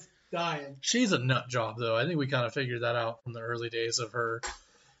 I was dying. She's a nut job, though. I think we kind of figured that out from the early days of her.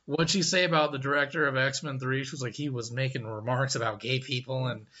 What'd she say about the director of X-Men 3? She was like, he was making remarks about gay people,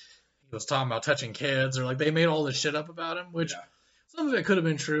 and he was talking about touching kids, or like they made all this shit up about him, which some of it could have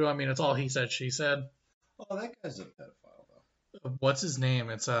been true. I mean, it's all he said, she said. Oh, that guy's a pedophile, though. What's his name?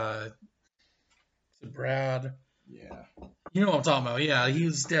 It's Brad. Yeah. You know what I'm talking about. Yeah,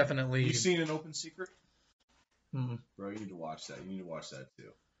 he's definitely... You seen An Open Secret? Hmm. Bro, you need to watch that. You need to watch that, too.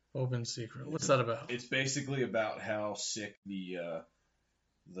 Open Secret. What's that about? It's basically about how sick the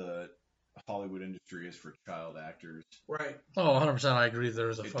Hollywood industry is for child actors. Right. Oh, 100%. I agree.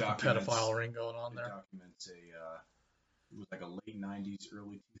 There's a fucking pedophile ring going on there. It documents it was like a late 90s,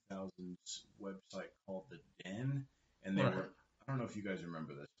 early 2000s website called The Den. And they were... I don't know if you guys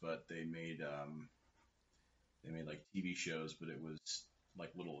remember this, but they made like TV shows, but it was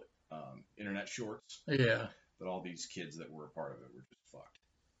like little internet shorts. Yeah. But all these kids that were a part of it were just fucked.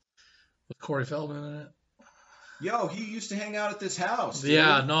 With Corey Feldman in it? Yo, he used to hang out at this house. Dude.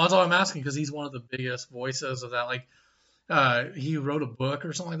 Yeah, no, that's all I'm asking because he's one of the biggest voices of that. Like, he wrote a book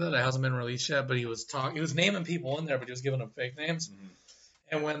or something like that. It hasn't been released yet, but he was naming people in there, but he was giving them fake names. Mm-hmm.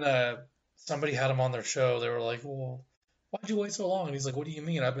 And when somebody had him on their show, they were like, well, why'd you wait so long? And he's like, what do you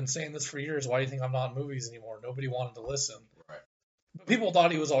mean? I've been saying this for years. Why do you think I'm not in movies anymore? Nobody wanted to listen. Right. But people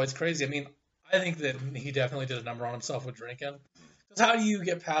thought he was always crazy. I mean, I think that he definitely did a number on himself with drinking. Because how do you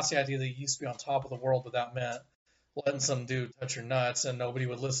get past the idea that you used to be on top of the world, but that meant letting some dude touch your nuts and nobody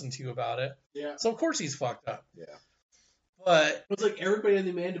would listen to you about it? Yeah. So, of course, he's fucked up. Yeah. But it's like everybody on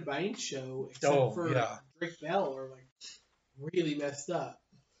the Amanda Bynes show, except for Drake Bell, are like really messed up.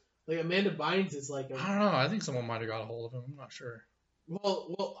 Like Amanda Bynes is like I don't know. I think someone might have got a hold of him. I'm not sure.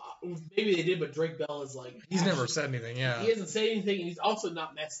 Well, maybe they did, but Drake Bell is like he's never said anything. Yeah, he hasn't said anything, and he's also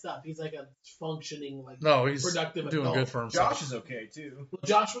not messed up. He's like a functioning, like he's productive doing adult. Good for himself. Josh is okay too. Well,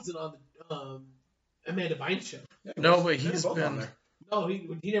 Josh wasn't on the Amanda Bynes show. Yeah, no, but he's been on there. No,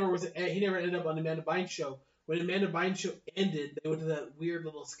 he never was. He never ended up on the Amanda Bynes show. When the Amanda Bynes show ended, they went to that weird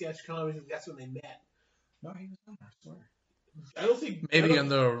little sketch comedy. That's when they met. No, he was on there. I swear. I don't think maybe in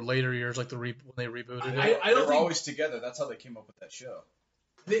the later years, like when they rebooted it. I don't they were always together. That's how they came up with that show.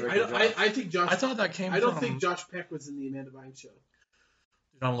 I think Josh. I thought that came. I don't think Josh Peck was in the Amanda Bynes show.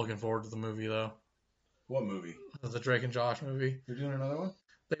 Dude, I'm looking forward to the movie though. What movie? The Drake and Josh movie. They're doing another one.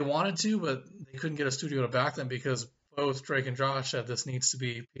 They wanted to, but they couldn't get a studio to back them because both Drake and Josh said this needs to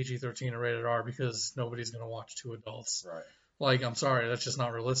be PG-13 or rated R because nobody's gonna watch two adults. Right. Like, I'm sorry, that's just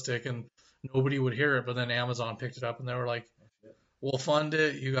not realistic, and nobody would hear it. But then Amazon picked it up, and they were like, "We'll fund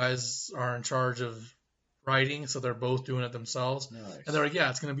it. You guys are in charge of writing," so they're both doing it themselves. Nice. And they're like, "Yeah,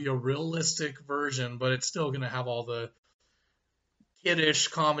 it's going to be a realistic version, but it's still going to have all the kiddish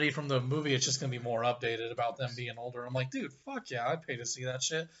comedy from the movie. It's just going to be more updated about them being older." I'm like, dude, fuck yeah, I'd pay to see that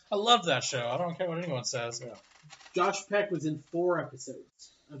shit. I love that show. I don't care what anyone says. Yeah. Josh Peck was in 4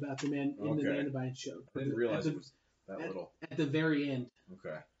 episodes about the man in the Mandavine show. I didn't realize it was that little. At the very end.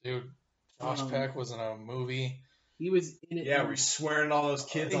 Okay. Dude, Josh Peck was in a movie. He was in it. Yeah, we're swearing at all those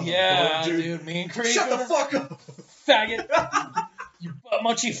kids on the Yeah, boat, dude, me and Craig. Shut the fuck up, faggot! You butt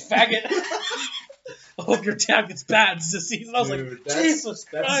munchy faggot! I hope your dad gets bad this season. I was Dude, like, Jesus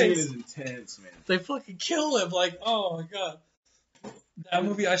that Christ! scene is intense, man. They fucking kill him. Like, oh my god. That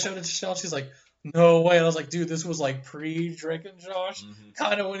movie I showed it to Shell. She's like, no way. And I was like, dude, this was like pre-Drake and Josh,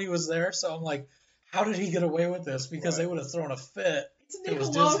 kind of when he was there. So I'm like, how did he get away with this? Because they would have thrown a fit. It's It was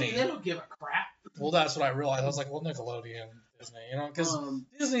Nickelodeon. Disney. They don't give a crap. Well, that's what I realized. I was like, well, Nickelodeon, Disney, you know, because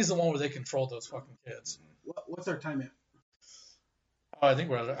Disney's the one where they control those fucking kids. What's our time at? Oh, I think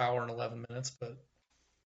we're at an hour and 11 minutes, but